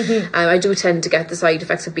thing. I do tend to get the side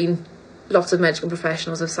effects. Lots of medical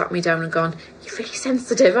professionals have sat me down and gone, you're really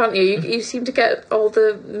sensitive, aren't you? You seem to get all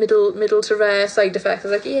the middle to rare side effects. I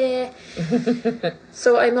was like, yeah.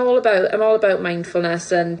 So I'm all about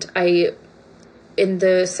mindfulness, and in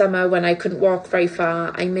the summer when I couldn't walk very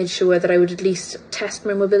far, I made sure that I would at least test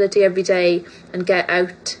my mobility every day and get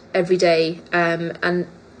out every day. And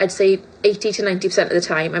I'd say 80 to 90% of the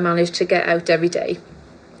time I managed to get out every day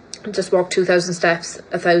and just walk 2,000 steps,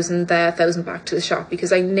 1,000 there, 1,000 back to the shop,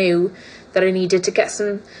 because I knew that I needed to get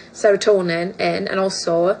some serotonin in, and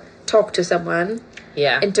also talk to someone,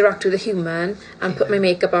 interact with a human, and put my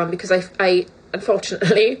makeup on, because I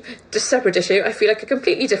unfortunately, just separate issue, I feel like a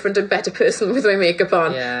completely different and better person with my makeup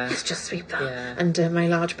on. Yeah. Let's just sweep that under my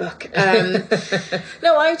large book.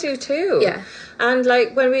 No, I do too. Yeah. And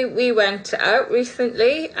like when we went out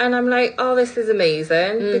recently, and I'm like, oh, this is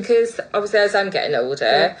amazing, because obviously as I'm getting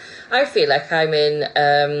older, I feel like I'm in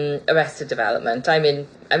Arrested Development. I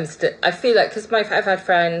feel like, because I've had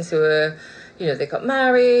friends who are, they got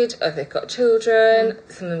married, or they've got children,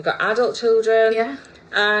 some of them got adult children. Yeah.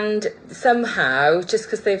 And somehow, they've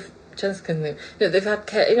had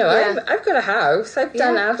kids, I've got a house, I've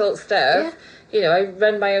done adult stuff, I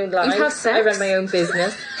run my own life, You've had sex. I run my own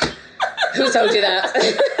business. Who told you that?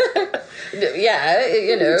 Yeah,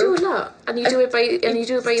 You do a lot, and you do it by still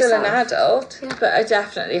yourself. An adult, but I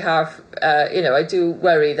definitely have. I do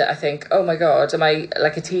worry that I think, oh my god, am I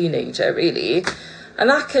like a teenager really? And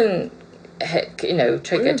that can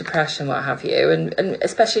trigger depression, what have you, and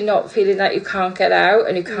especially not feeling like you can't get out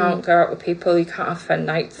and you can't go out with people, you can't have fun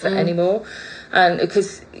nights anymore, and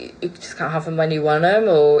because you just can't have them when you want them,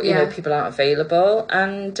 or people aren't available,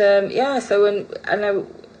 and so when I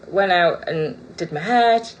went out and did my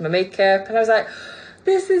hair, did my makeup, and I was like,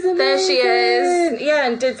 this is amazing. There she is. Yeah,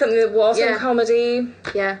 and did something that wasn't comedy.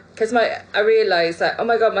 Yeah. Because I realised that, oh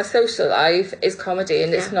my god, my social life is comedy,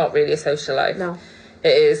 and it's not really a social life. No.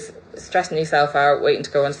 It is stressing yourself out, waiting to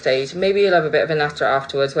go on stage. Maybe you'll have a bit of a natter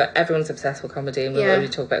afterwards where everyone's obsessed with comedy, and we'll only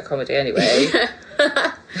talk about comedy anyway.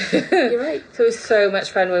 You're right. So it was so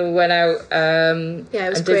much fun when we went out it was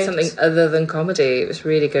and great. did something other than comedy. It was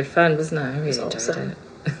really good fun, wasn't it? I really enjoyed awesome. it.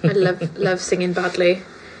 I love singing badly.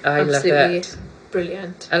 I love it.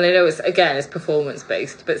 Brilliant. And I know it's performance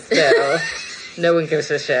based, but still, no one gives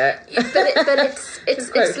a shit. But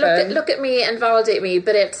it's look at me and validate me.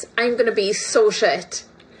 But I'm going to be so shit.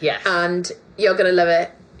 Yes. And you're going to love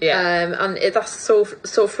it. Yeah. And that's so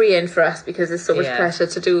freeing for us, because there's so much pressure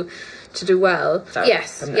to do well.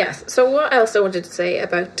 Yes. So what else I wanted to say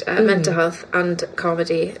about mental health and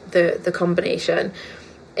comedy, the combination,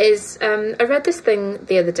 is I read this thing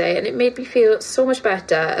the other day, and it made me feel so much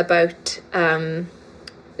better about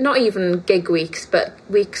not even gig weeks, but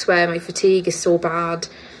weeks where my fatigue is so bad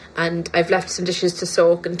and I've left some dishes to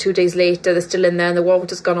soak, and 2 days later they're still in there and the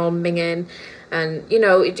water's gone on minging, and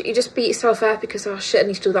you just beat yourself up because, oh shit, I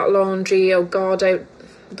need to do that laundry, oh god,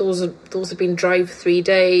 those have been dry for 3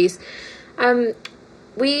 days.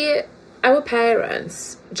 Our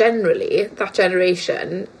parents, generally, that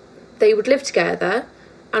generation, they would live together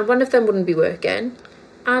and one of them wouldn't be working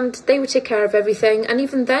and they would take care of everything. And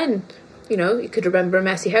even then, you could remember a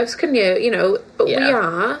messy house, couldn't you? But we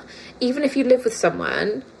are, even if you live with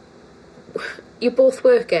someone, you're both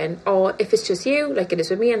working. Or if it's just you, like it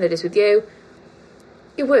is with me and it is with you,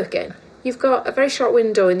 you're working. You've got a very short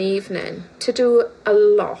window in the evening to do a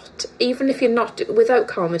lot, even if you're not, without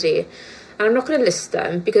comedy. And I'm not going to list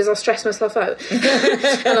them because I'll stress myself out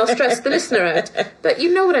and I'll stress the listener out. But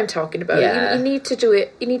you know what I'm talking about. Yeah. You need to do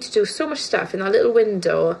it. You need to do so much stuff in that little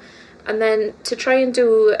window. And then to try and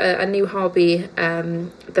do a new hobby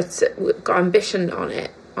that's got ambition on it,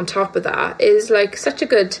 on top of that, is like such a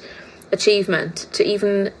good achievement to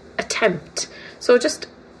even attempt. So just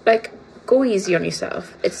like go easy on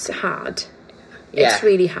yourself. It's hard. Yeah. It's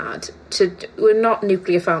really hard. We're not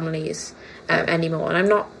nuclear families anymore. And I'm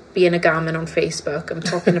not being a gammon on Facebook. I'm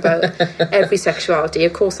talking about every sexuality.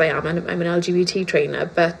 Of course I am. I'm an LGBT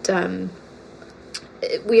trainer. But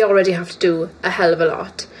we already have to do a hell of a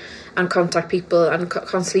lot and contact people and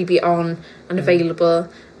constantly be on and available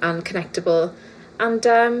and connectable. And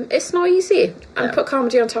it's not easy. And put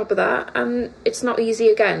comedy on top of that, and it's not easy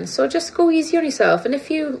again. So just go easy on yourself. And if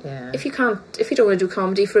you don't want to do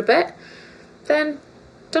comedy for a bit, then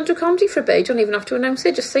don't do comedy for a bit. You don't even have to announce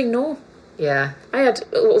it. Just say no. Yeah. I had,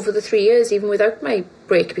 over the 3 years, even without my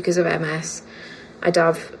break because of MS, I'd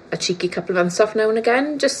have a cheeky couple of months off now and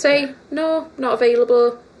again. Just say, no, not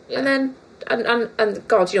available. Yeah. And then, and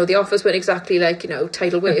God, the offers weren't exactly like,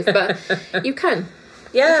 tidal wave, but you can.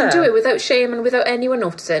 Yeah. You can do it without shame and without anyone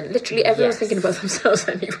noticing. Literally everyone's thinking about themselves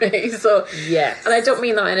anyway. So yes. And I don't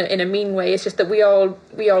mean that in a mean way. It's just that we all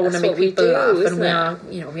want to make people laugh,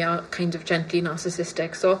 and we are kind of gently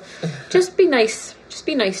narcissistic. So just be nice. Just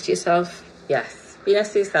be nice to yourself. Yes. Be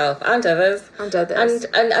nice to yourself and others.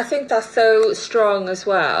 And I think that's so strong as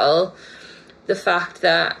well. The fact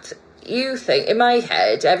that you think, in my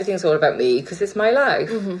head, everything's all about me because it's my life.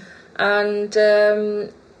 Mm-hmm.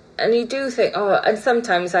 And you do think, and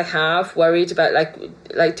sometimes I have worried about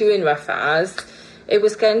like doing Rough As. It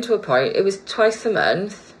was getting to a point, it was twice a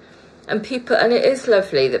month, and it is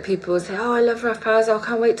lovely that people would say, oh, I love Rough As, I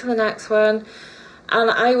can't wait till the next one.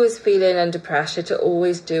 And I was feeling under pressure to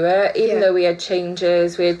always do it, even though we had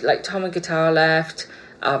changes. We had like Tom and Guitar left,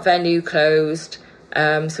 our venue closed,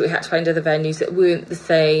 so we had to find other venues that weren't the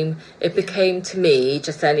same. It became to me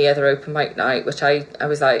just any other open mic night, which I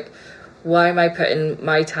was like, why am I putting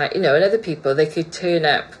my time, and other people, they could turn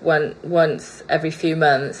up once every few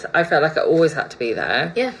months. I felt like I always had to be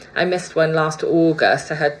there. Yeah. I missed one last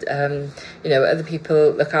August. I had, other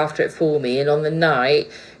people look after it for me. And on the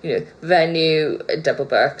night, venue double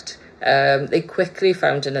booked. They quickly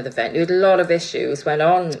found another venue. A lot of issues went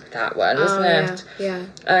on that one, wasn't it? Yeah.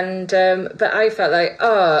 And, but I felt like,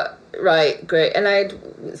 right, great. And I had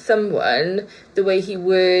someone, the way he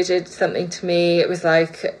worded something to me, it was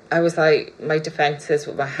like, I was like, my defences,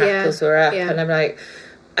 my hackles were up. Yeah. And I'm like,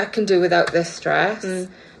 I can do without this stress.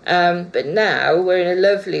 But now we're in a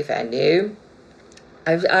lovely venue.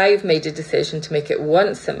 I've made a decision to make it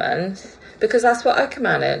once a month because that's what I can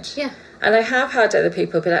manage. Yeah. And I have had other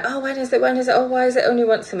people be like, oh, when is it? Oh, why is it only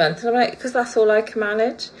once a month? And I'm like, because that's all I can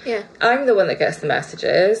manage. Yeah. I'm the one that gets the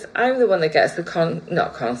messages. I'm the one that gets the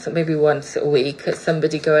not constant, maybe once a week,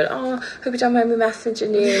 somebody going, oh, hope you don't mind me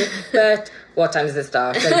messaging you. But what time does it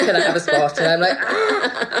start? And can I have a spot? And I'm like,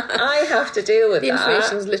 I have to deal with that. The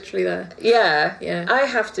information's literally there. Yeah. Yeah. I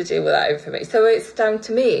have to deal with that information. So it's down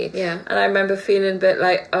to me. Yeah. And I remember feeling a bit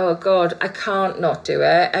like, oh, God, I can't not do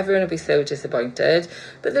it. Everyone will be so disappointed.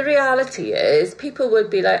 But the reality is, people would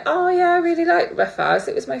be like, oh, yeah, I really like Rough As.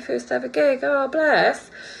 It was my first ever gig. Oh,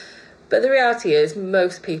 bless. But the reality is,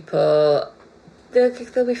 most people,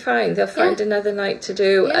 they'll be fine. They'll find another night to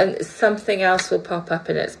do, and something else will pop up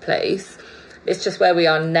in its place. It's just where we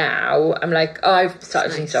are now. I'm like, oh, I've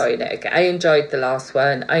started enjoying it again. I enjoyed the last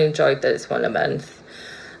one. I enjoyed that it's one a month.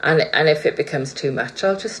 And if it becomes too much,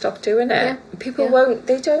 I'll just stop doing it. Yeah. People won't,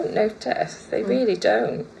 they don't notice. They really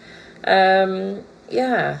don't.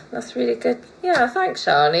 Yeah, that's really good. Yeah, thanks,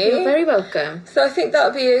 Shani. You're very welcome. So I think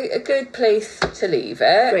that'll be a good place to leave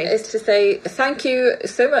it. Great. Is to say thank you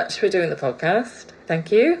so much for doing the podcast. Thank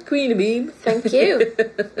you, Queen of Meme. Thank you.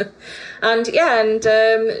 And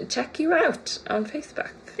check you out on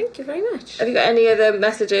Facebook. Thank you very much. Have you got any other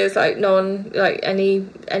messages, anyone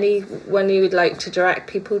you would like to direct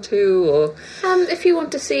people to, or if you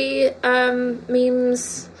want to see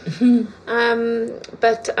memes,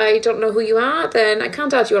 but I don't know who you are, then I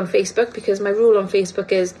can't add you on Facebook, because my rule on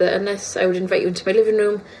Facebook is that unless I would invite you into my living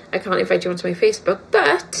room, I can't invite you onto my Facebook.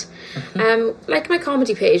 But like my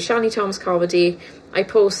comedy page, Shani Thomas Comedy, I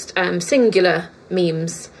post singular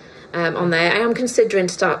memes on there. I am considering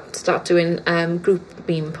start doing group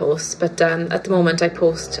meme posts, but at the moment I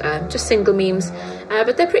post just single memes,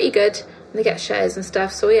 but they're pretty good and they get shares and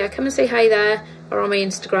stuff. So yeah, come and say hi there, or on my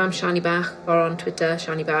Instagram, Shani Bach, or on Twitter,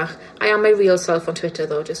 Shani Bach. I am my real self on Twitter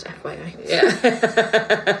though, just FYI.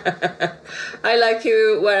 Yeah. I like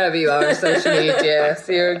you wherever you are on social media,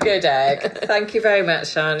 so you're a good egg. Thank you very much,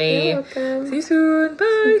 Shani. You're welcome. See you soon.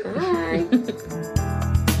 Bye. Bye.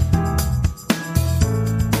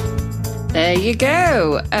 There you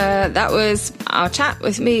go. That was our chat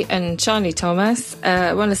with me and Shani Thomas.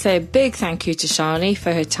 I want to say a big thank you to Shani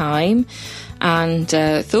for her time and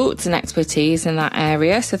thoughts and expertise in that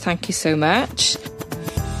area. So thank you so much.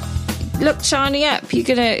 Look Shani up.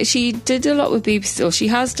 She did a lot with BBC, or she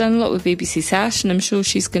has done a lot with BBC Sesh, and I'm sure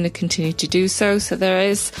she's going to continue to do so. So there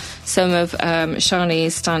is some of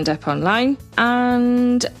Shani's stand-up online,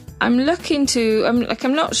 and I'm not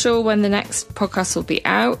sure when the next podcast will be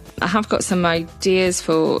out. I have got some ideas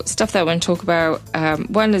for stuff that I want to talk about.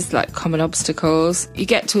 One is like common obstacles. You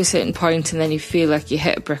get to a certain point and then you feel like you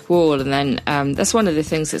hit a brick wall, and then that's one of the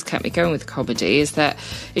things that's kept me going with comedy, is that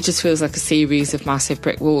it just feels like a series of massive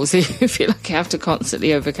brick walls that you feel like you have to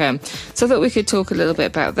constantly overcome. So I thought we could talk a little bit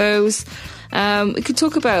about those. We could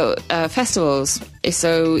talk about festivals.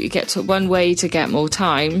 So you get to one way to get more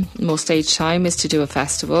stage time is to do a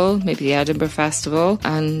festival, maybe the Edinburgh Festival.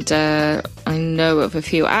 And I know of a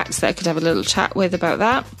few acts that I could have a little chat with about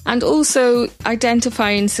that. And also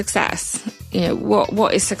identifying success. You know,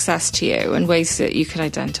 what is success to you, and ways that you can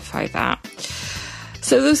identify that.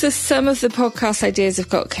 So those are some of the podcast ideas I've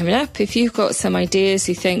got coming up. If you've got some ideas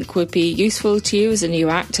you think would be useful to you as a new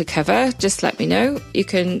act to cover, just let me know. You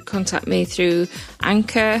can contact me through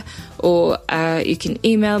Anchor, or you can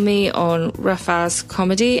email me on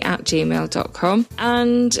roughascomedy@gmail.com.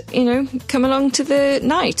 And, come along to the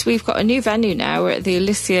night. We've got a new venue now. We're at the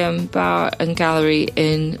Elysium Bar and Gallery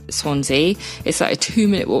in Swansea. It's like a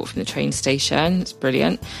 2-minute walk from the train station. It's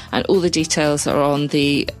brilliant. And all the details are on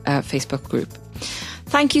the Facebook group.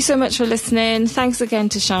 Thank you so much for listening. Thanks again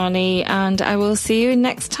to Shani, and I will see you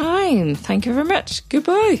next time. Thank you very much.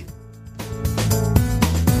 Goodbye.